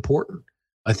incredibly important.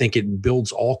 I think it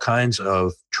builds all kinds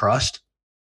of trust.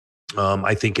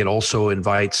 I think it also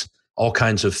invites all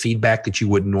kinds of feedback that you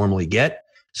wouldn't normally get.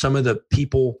 Some of the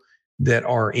people that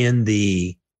are in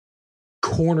the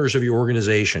corners of your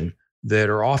organization that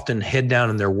are often head down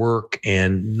in their work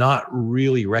and not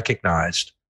really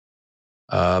recognized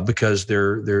because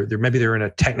they're maybe they're in a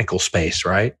technical space,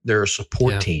 right? They're a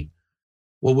support team.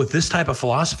 Well, with this type of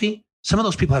philosophy, some of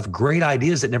those people have great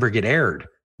ideas that never get aired.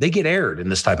 They get aired in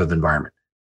this type of environment.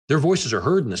 Their voices are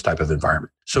heard in this type of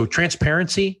environment. So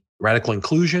transparency, radical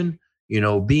inclusion,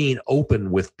 being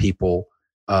open with people,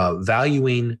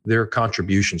 valuing their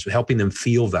contributions, helping them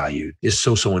feel valued is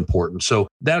so important. So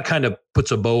that kind of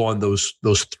puts a bow on those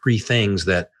three things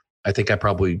that I think I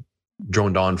probably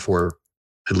droned on for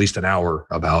at least an hour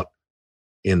about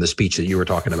in the speech that you were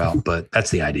talking about, but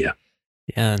that's the idea.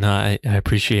 Yeah, no, I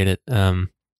appreciate it.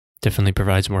 Definitely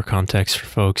provides more context for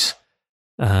folks.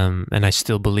 And I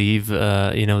still believe,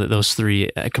 that those three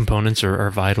components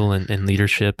are vital in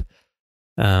leadership.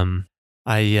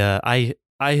 I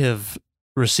have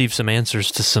received some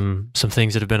answers to some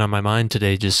things that have been on my mind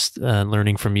today, just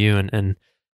learning from you and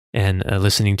and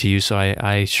listening to you. So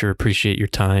I sure appreciate your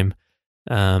time.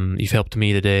 You've helped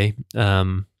me today.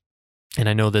 And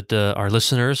I know that our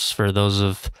listeners, for those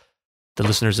of the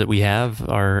listeners that we have,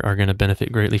 are going to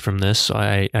benefit greatly from this. So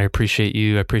I appreciate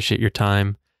you. I appreciate your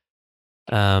time.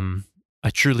 I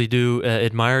truly do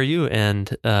admire you,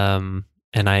 and I'm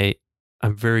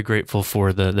very grateful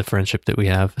for the friendship that we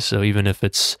have. So even if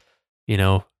it's,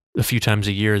 a few times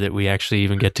a year that we actually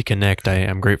even get to connect,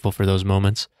 I'm grateful for those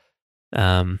moments.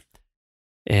 And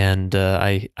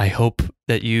I hope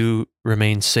that you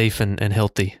remain safe and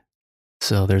healthy.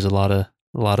 So there's a lot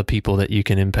of people that you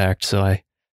can impact. So I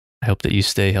hope that you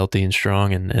stay healthy and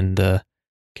strong and can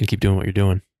keep doing what you're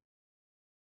doing.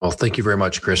 Well, thank you very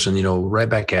much, Chris. And, right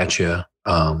back at you.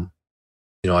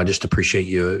 I just appreciate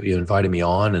you inviting me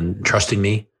on and trusting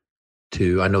me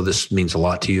I know this means a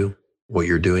lot to you, what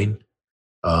you're doing,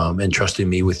 and trusting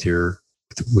me with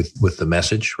with the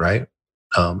message, right?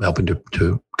 Helping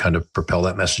to kind of propel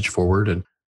that message forward. And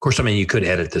of course, you could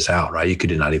edit this out, right? You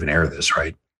could not even air this,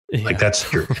 right? Yeah. Like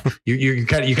that's you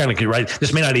kind of right.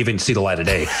 This may not even see the light of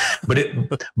day, but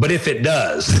if it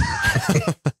does,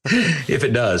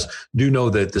 do know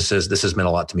that this has meant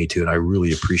a lot to me too, and I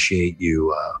really appreciate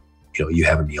you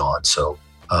having me on. So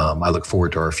I look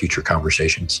forward to our future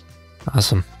conversations.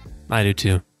 Awesome, I do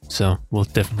too. So we'll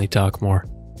definitely talk more.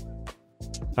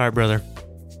 All right, brother.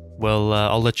 Well,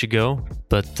 I'll let you go,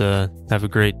 but have a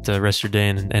great rest of your day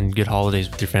and good holidays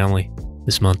with your family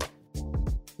this month.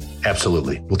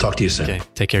 Absolutely. We'll talk to you soon. Okay.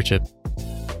 Take care, Chip.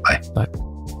 Bye. Bye.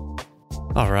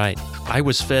 All right. I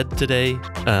was fed today.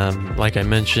 Like I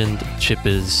mentioned, Chip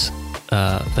is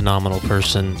a phenomenal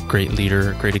person, great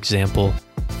leader, great example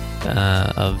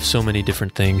of so many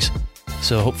different things.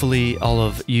 So hopefully all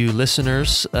of you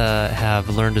listeners have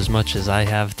learned as much as I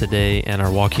have today and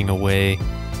are walking away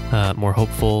more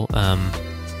hopeful,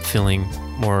 feeling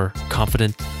more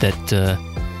confident that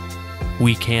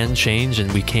we can change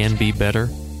and we can be better.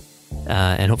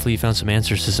 And hopefully you found some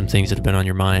answers to some things that have been on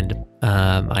your mind.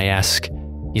 I ask,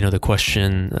 the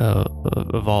question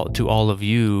to all of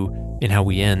you in how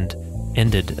we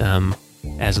ended.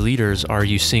 As leaders, are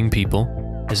you seeing people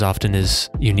as often as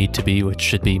you need to be, which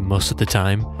should be most of the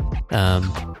time?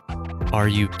 Are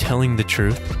you telling the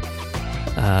truth?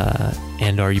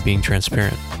 And are you being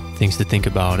transparent? Things to think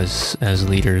about as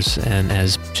leaders and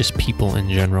as just people in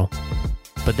general.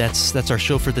 But that's our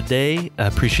show for the day. I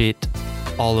appreciate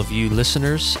all of you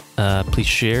listeners. Please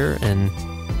share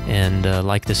and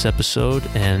like this episode.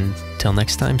 And till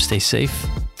next time, stay safe.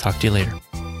 Talk to you later.